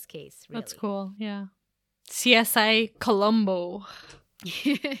chose this case, really. That's cool, yeah. CSI Colombo.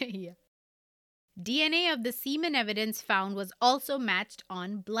 Yeah. DNA of the semen evidence found was also matched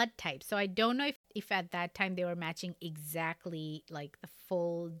on blood type. So I don't know if at that time they were matching exactly like the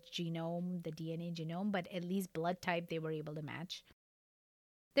full genome, the DNA genome, but at least blood type they were able to match.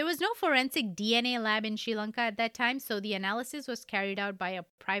 There was no forensic DNA lab in Sri Lanka at that time, so the analysis was carried out by a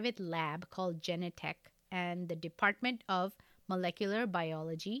private lab called Genetech and the Department of Molecular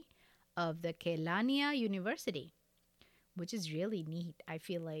Biology of the Kelaniya University, which is really neat. I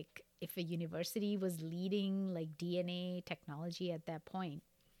feel like if a university was leading like DNA technology at that point,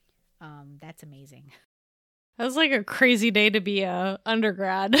 that's amazing. That was like a crazy day to be a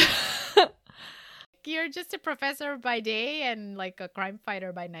undergrad. You're just a professor by day and like a crime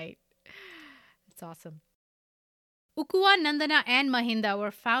fighter by night. It's awesome. Ukua, Nandana, and Mahinda were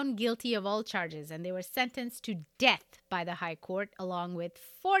found guilty of all charges and they were sentenced to death by the High Court along with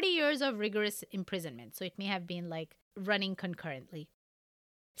 40 years of rigorous imprisonment. So it may have been like running concurrently.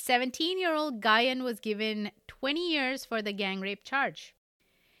 17-year-old Gayan was given 20 years for the gang rape charge.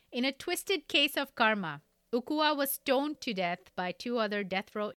 In a twisted case of karma, Ukua was stoned to death by 2 other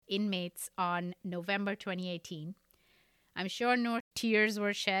death row inmates on November 2018. I'm sure no tears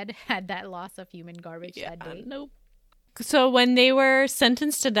were shed at that loss of human garbage that day. Nope. So when they were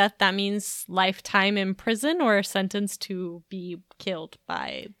sentenced to death, that means lifetime in prison or sentenced to be killed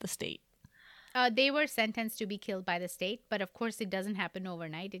by the state? They were sentenced to be killed by the state, but of course it doesn't happen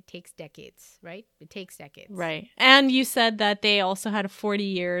overnight. It takes decades, right? It takes decades. Right. And you said that they also had 40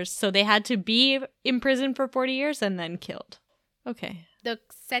 years, so they had to be in prison for 40 years and then killed. Okay. The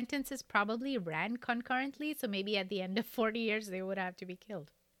sentences probably ran concurrently, so maybe at the end of 40 years they would have to be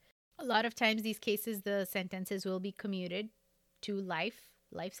killed. A lot of times these cases, the sentences will be commuted to life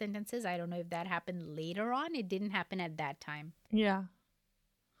sentences. I don't know if that happened later on. It didn't happen at that time. Yeah.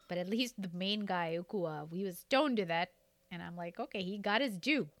 But at least the main guy, Ukua, he was stoned to that. And I'm like, okay, he got his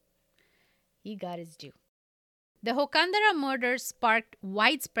due. He got his due. The Hokandara murders sparked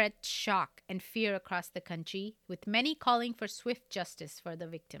widespread shock and fear across the country, with many calling for swift justice for the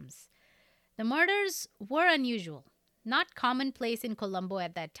victims. The murders were unusual, not commonplace in Colombo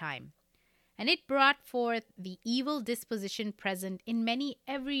at that time. And it brought forth the evil disposition present in many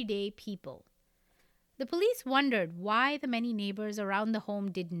everyday people. The police wondered why the many neighbors around the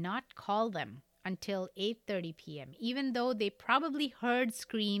home did not call them until 8:30 p.m., even though they probably heard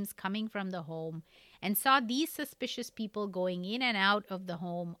screams coming from the home and saw these suspicious people going in and out of the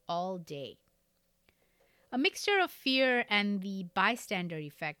home all day. A mixture of fear and the bystander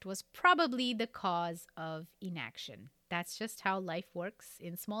effect was probably the cause of inaction. That's just how life works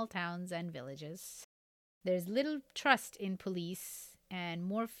in small towns and villages. There's little trust in police and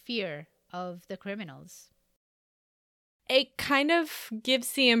more fear of the criminals. It kind of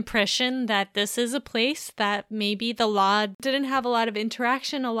gives the impression that this is a place that maybe the law didn't have a lot of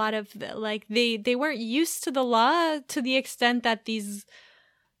interaction, a lot of like they weren't used to the law to the extent that these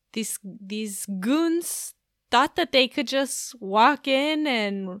goons thought that they could just walk in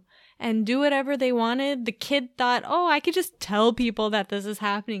and do whatever they wanted. The kid thought, oh, I could just tell people that this is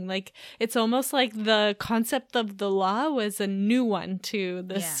happening. Like, it's almost like the concept of the law was a new one to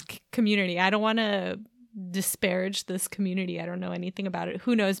this community. I don't want to disparage this community. I don't know anything about it.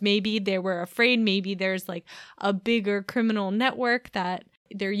 Who knows? Maybe they were afraid. Maybe there's like a bigger criminal network that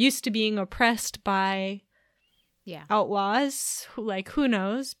they're used to being oppressed by Yeah. outlaws. Who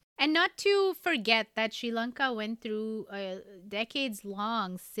knows? And not to forget that Sri Lanka went through a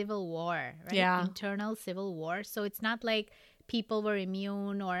decades-long civil war, right? Yeah. Internal civil war. So it's not like people were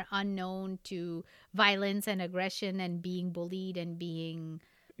immune or unknown to violence and aggression and being bullied and being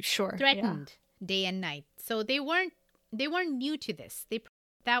Sure. threatened day and night. So they weren't new to this.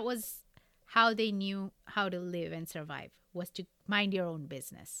 That was how they knew how to live and survive, was to mind your own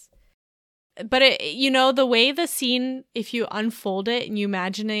business. But the way the scene, if you unfold it and you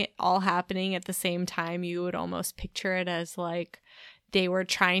imagine it all happening at the same time, you would almost picture it as like they were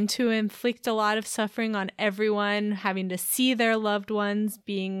trying to inflict a lot of suffering on everyone, having to see their loved ones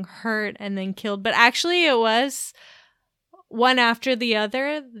being hurt and then killed. But actually it was one after the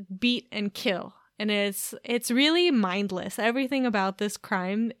other, beat and kill. And it's really mindless. Everything about this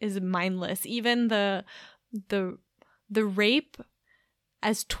crime is mindless. Even the rape,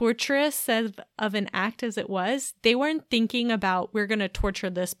 as torturous of an act as it was, they weren't thinking about, we're going to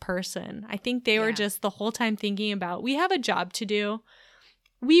torture this person. I think they were just the whole time thinking about, we have a job to do.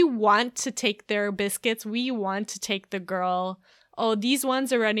 We want to take their biscuits. We want to take the girl. Oh, these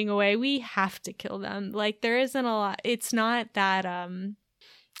ones are running away. We have to kill them. Like, there isn't a lot. It's not that,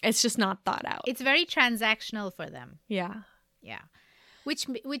 it's just not thought out. It's very transactional for them. Yeah. Yeah.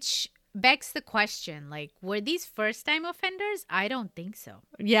 Which begs the question, like, were these first-time offenders? I don't think so.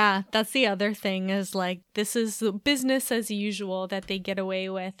 Yeah, that's the other thing is, like, this is business as usual that they get away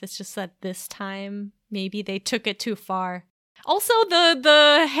with. It's just that this time, maybe they took it too far. Also,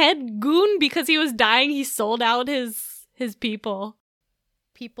 the head goon, because he was dying, he sold out his people.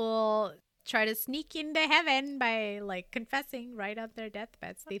 People try to sneak into heaven by, like, confessing right on their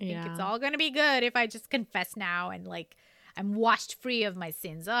deathbeds. They think it's all going to be good if I just confess now and, like, I'm washed free of my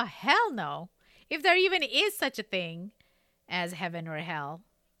sins. Oh, hell no. If there even is such a thing as heaven or hell.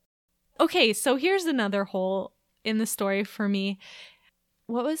 Okay, so here's another hole in the story for me.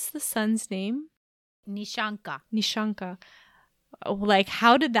 What was the son's name? Nishanka. Like,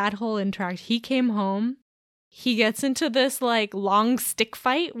 how did that whole interact? He came home. He gets into this, like, long stick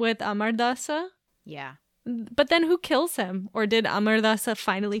fight with Amardasa. Yeah. But then who kills him? Or did Amardasa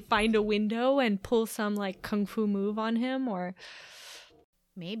finally find a window and pull some, like, kung fu move on him? Or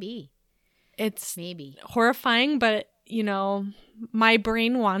maybe. It's horrifying, but, my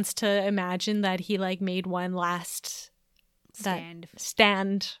brain wants to imagine that he, like, made one last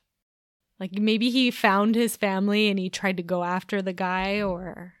stand. Like, maybe he found his family and he tried to go after the guy,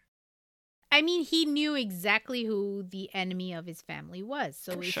 or... I mean, he knew exactly who the enemy of his family was.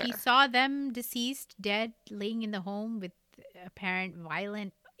 So if he saw them deceased, dead, laying in the home with apparent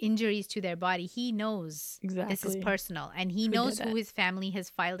violent injuries to their body, he knows this is personal. And he knows who his family has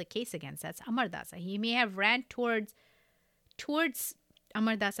filed a case against. That's Amardasa. He may have ran towards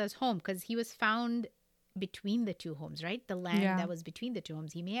Amardasa's home because he was found between the two homes, right? The land that was between the two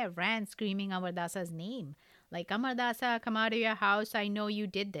homes. He may have ran screaming Amardasa's name. Like, Amardasa, come out of your house. I know you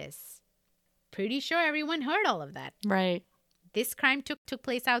did this. Pretty sure everyone heard all of that. Right. This crime took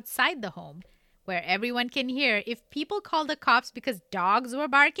place outside the home where everyone can hear. If people called the cops because dogs were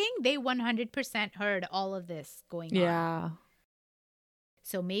barking, they 100% heard all of this going on. Yeah.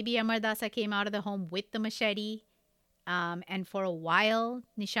 So maybe Amardasa came out of the home with the machete. And for a while,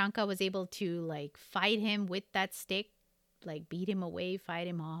 Nishanka was able to, like, fight him with that stick, like, beat him away, fight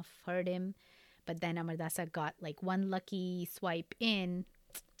him off, hurt him. But then Amardasa got, like, one lucky swipe in,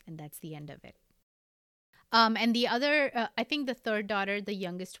 and that's the end of it. And the other, I think the third daughter, the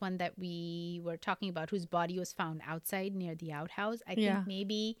youngest one that we were talking about, whose body was found outside near the outhouse, I think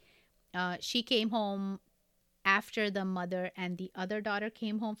maybe she came home after the mother and the other daughter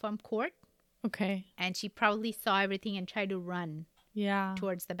came home from court. Okay. And she probably saw everything and tried to run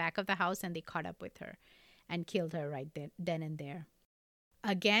towards the back of the house, and they caught up with her and killed her right then and there.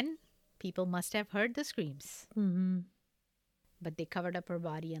 Again, people must have heard the screams. Mm-hmm. But they covered up her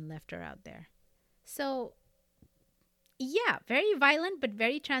body and left her out there. So, yeah, very violent, but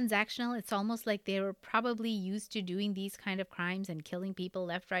very transactional. It's almost like they were probably used to doing these kind of crimes and killing people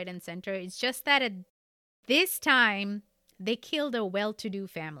left, right, and center. It's just that at this time, they killed a well-to-do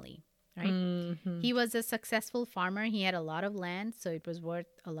family, right? Mm-hmm. He was a successful farmer. He had a lot of land, so it was worth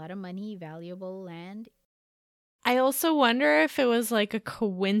a lot of money, valuable land. I also wonder if it was like a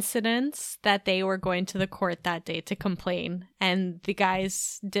coincidence that they were going to the court that day to complain and the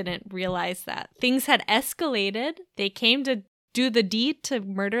guys didn't realize that. Things had escalated. They came to do the deed to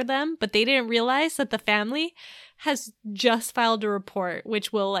murder them, but they didn't realize that the family has just filed a report,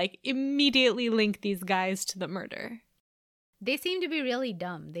 which will, like, immediately link these guys to the murder. They seem to be really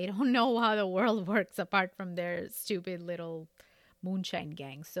dumb. They don't know how the world works apart from their stupid little moonshine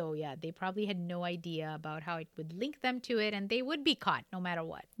gang. So yeah, they probably had no idea about how it would link them to it, and they would be caught no matter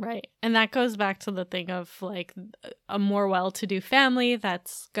what. Right. And that goes back to the thing of like a more well-to-do family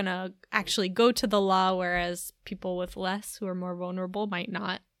that's gonna actually go to the law, whereas people with less who are more vulnerable might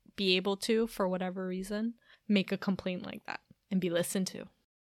not be able to, for whatever reason, make a complaint like that and be listened to.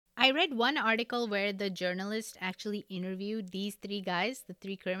 I read one article where the journalist actually interviewed these three guys, the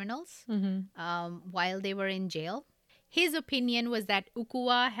three criminals, while they were in jail. His opinion was that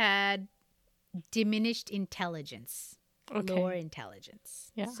Ukua had diminished intelligence, lower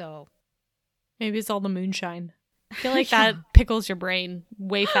intelligence. Yeah. So maybe it's all the moonshine. I feel like that pickles your brain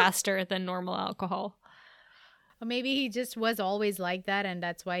way faster than normal alcohol. Or maybe he just was always like that, and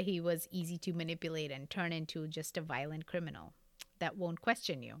that's why he was easy to manipulate and turn into just a violent criminal that won't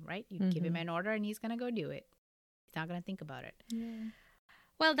question you, right? You give him an order and he's going to go do it. He's not going to think about it. Yeah.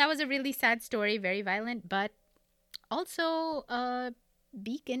 Well, that was a really sad story, very violent, but also a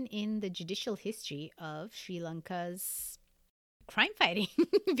beacon in the judicial history of Sri Lanka's crime fighting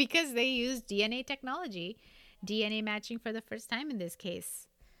because they used DNA technology, DNA matching for the first time in this case.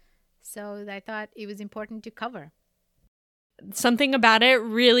 So I thought it was important to cover. Something about it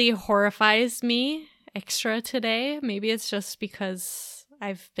really horrifies me extra today. Maybe it's just because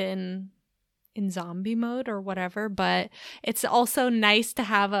I've been in zombie mode or whatever, but it's also nice to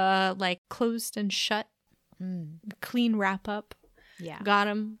have a like closed and shut clean wrap up. Yeah. Got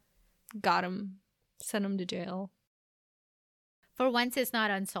him, sent him to jail. For once, it's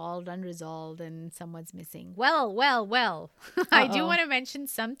not unsolved, unresolved, and someone's missing. Well. I do want to mention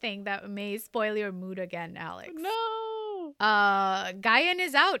something that may spoil your mood again, Alex. No. Guyan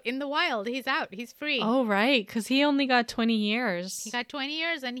is out in the wild. He's out. He's free. Oh, right. Because he only got 20 years. He got 20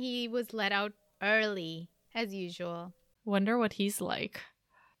 years and he was let out early, as usual. Wonder what he's like.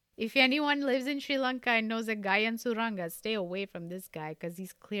 If anyone lives in Sri Lanka and knows a Guyan Suranga, stay away from this guy because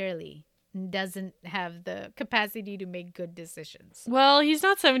he's clearly doesn't have the capacity to make good decisions. Well, he's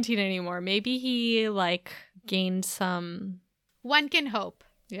not 17 anymore. Maybe he like gained some. One can hope.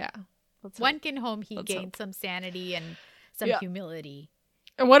 Yeah. One can hope he gained some sanity and some humility.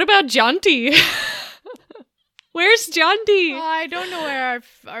 And what about Janti? Where's Janti? I don't know where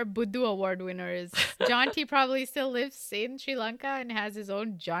our Buddhu Award winner is. Janti probably still lives in Sri Lanka and has his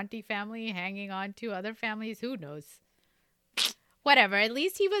own Janti family hanging on to other families. Who knows? Whatever. At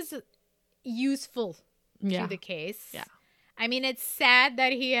least he was useful to the case. Yeah. I mean, it's sad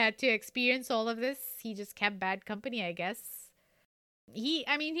that he had to experience all of this. He just kept bad company, I guess. He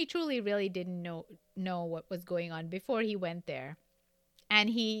truly really didn't know what was going on before he went there. And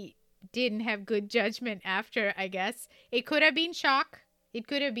he didn't have good judgment after, I guess. It could have been shock.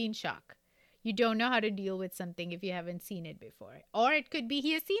 You don't know how to deal with something if you haven't seen it before. Or it could be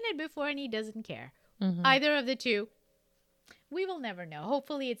he has seen it before and he doesn't care. Either of the two. We will never know.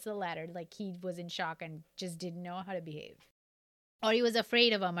 Hopefully it's the latter, like he was in shock and just didn't know how to behave. Or he was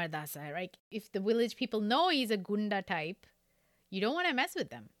afraid of Amar Dasa, right? If the village people know he's a Gunda type, you don't want to mess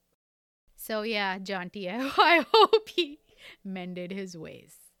with them. So yeah, Janti, I hope he mended his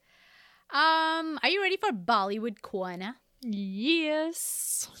ways. Are you ready for Bollywood Kwana?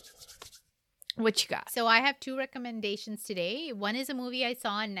 Yes. What you got? So I have two recommendations today. One is a movie I saw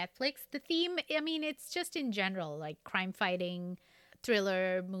on Netflix. The theme, it's just in general, like crime fighting,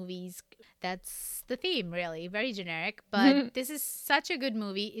 thriller movies. That's the theme, really. Very generic. But this is such a good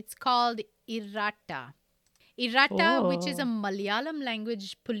movie. It's called Irratta. Irratta, which is a Malayalam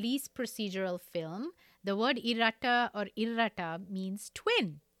language police procedural film. The word Irratta or Irratta means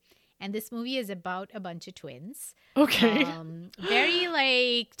twin. And this movie is about a bunch of twins. Okay. Very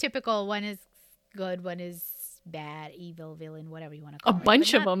like typical. One is good, one is bad, evil, villain, whatever you want to call it. A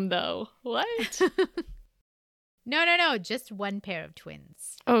bunch of them, though. What? No. Just one pair of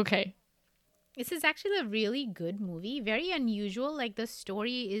twins. Okay. This is actually a really good movie. Very unusual. Like the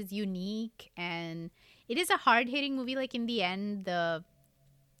story is unique and it is a hard-hitting movie. Like in the end,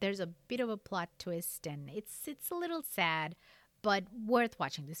 there's a bit of a plot twist and it's a little sad, but worth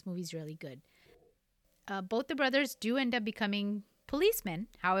watching. This movie's really good. Both the brothers do end up becoming policemen.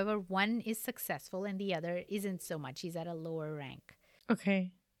 However, one is successful and the other isn't so much. He's at a lower rank.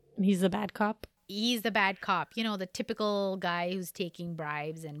 Okay. And he's the bad cop? He's the bad cop. You know, the typical guy who's taking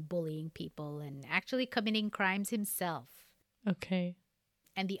bribes and bullying people and actually committing crimes himself. Okay.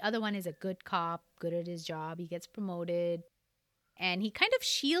 And the other one is a good cop, good at his job. He gets promoted. And he kind of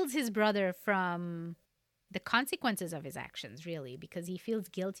shields his brother from the consequences of his actions, really, because he feels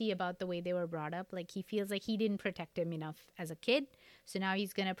guilty about the way they were brought up. Like, he feels like he didn't protect him enough as a kid. So now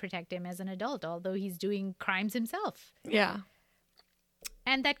he's going to protect him as an adult, although he's doing crimes himself. Yeah.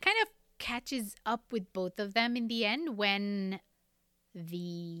 And that kind of catches up with both of them in the end when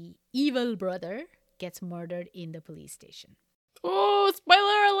the evil brother gets murdered in the police station. Oh,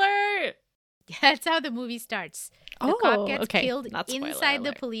 spoiler alert! That's how the movie starts. The cop gets killed inside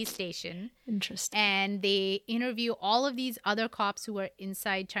the police station. Interesting. And they interview all of these other cops who were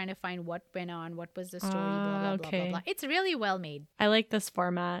inside trying to find what went on, what was the story, blah, blah, blah, blah, blah. It's really well made. I like this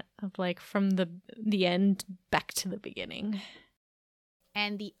format of like from the end back to the beginning.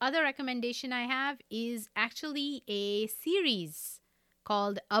 And the other recommendation I have is actually a series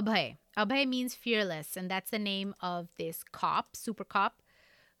called Abhay. Abhay means fearless, and that's the name of this cop, super cop,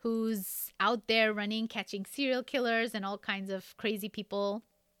 who's out there running, catching serial killers and all kinds of crazy people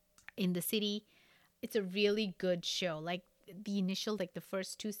in the city. It's a really good show. Like the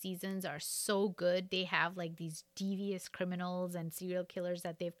first 2 seasons are so good. They have like these devious criminals and serial killers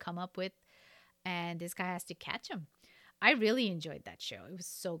that they've come up with, and this guy has to catch them. I really enjoyed that show. It was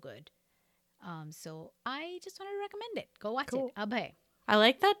so good. So I just wanted to recommend it. Go watch it. Abhay. I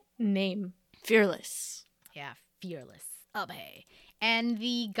like that name. Fearless. Yeah, Fearless. Abhay. And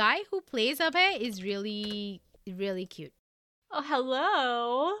the guy who plays Abhay is really, really cute. Oh,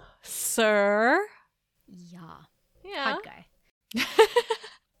 hello, sir. Yeah. Hot guy.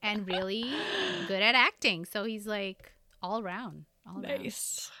 And really good at acting. So he's like all round.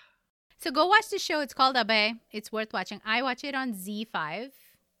 Nice. So go watch the show. It's called Abhay. It's worth watching. I watch it on Z5.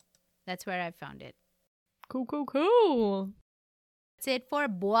 That's where I found it. Cool. That's it for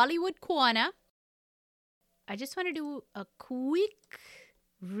Bollywood Corner. I just want to do a quick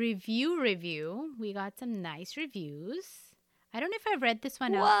review. We got some nice reviews. I don't know if I've read this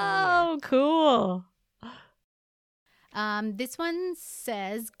one out. Wow, cool. This one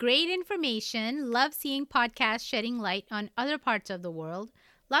says, great information. Love seeing podcasts shedding light on other parts of the world.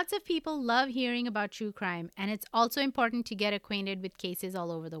 Lots of people love hearing about true crime, and it's also important to get acquainted with cases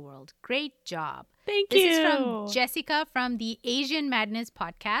all over the world. Great job. Thank you. This is from Jessica from the Asian Madness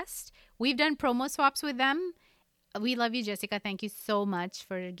podcast. We've done promo swaps with them. We love you, Jessica. Thank you so much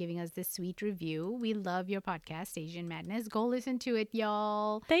for giving us this sweet review. We love your podcast, Asian Madness. Go listen to it,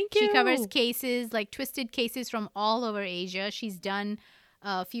 y'all. Thank you. She covers cases, like twisted cases from all over Asia. She's done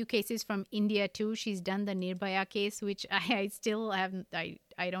a few cases from India too. She's done the Nirbhaya case, which I still haven't,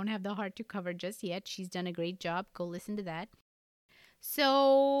 I don't have the heart to cover just yet. She's done a great job. Go listen to that.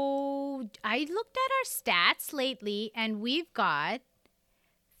 So I looked at our stats lately, and we've got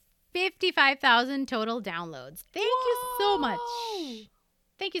 55,000 total downloads. Thank you so much.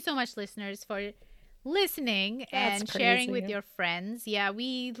 Thank you so much, listeners, for listening and sharing with your friends. Yeah,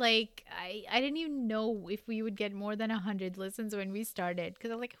 we I didn't even know if we would get more than 100 listens when we started, because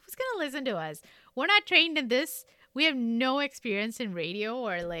I'm like, who's going to listen to us? We're not trained in this. We have no experience in radio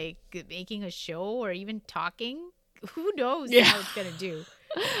or like making a show or even talking. Who knows how it's going to do?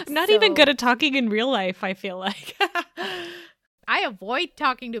 I'm not even good at talking in real life, I feel like. I avoid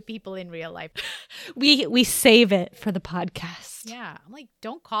talking to people in real life. We save it for the podcast. Yeah. I'm like,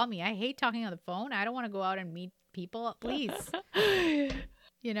 don't call me. I hate talking on the phone. I don't want to go out and meet people. Please.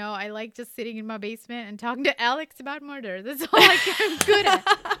 You know, I like just sitting in my basement and talking to Alex about murder. That's all I'm good at.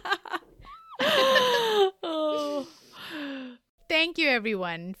 Oh. Thank you,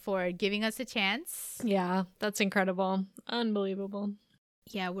 everyone, for giving us a chance. Yeah, that's incredible. Unbelievable.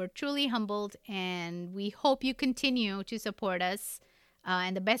 Yeah, we're truly humbled, and we hope you continue to support us.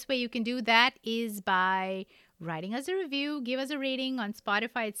 And the best way you can do that is by writing us a review, give us a rating on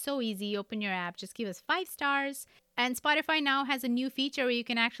Spotify. It's so easy. Open your app, just give us 5 stars. And Spotify now has a new feature where you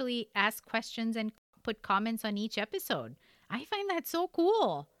can actually ask questions and put comments on each episode. I find that so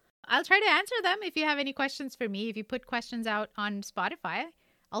cool. I'll try to answer them if you have any questions for me. If you put questions out on Spotify,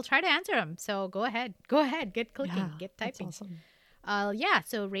 I'll try to answer them. So go ahead, get clicking, get typing. That's awesome.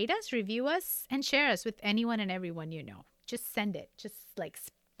 So rate us, review us, and share us with anyone and everyone you know. Just send it. Just like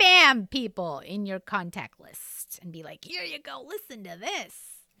spam people in your contact list and be like, here you go, listen to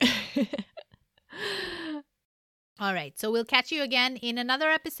this. All right, so we'll catch you again in another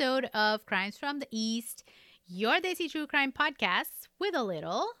episode of Crimes from the East, your Desi True Crime podcast with a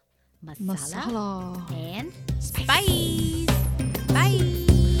little masala and spice. Bye.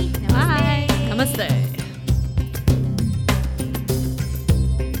 Namaste. Namaste.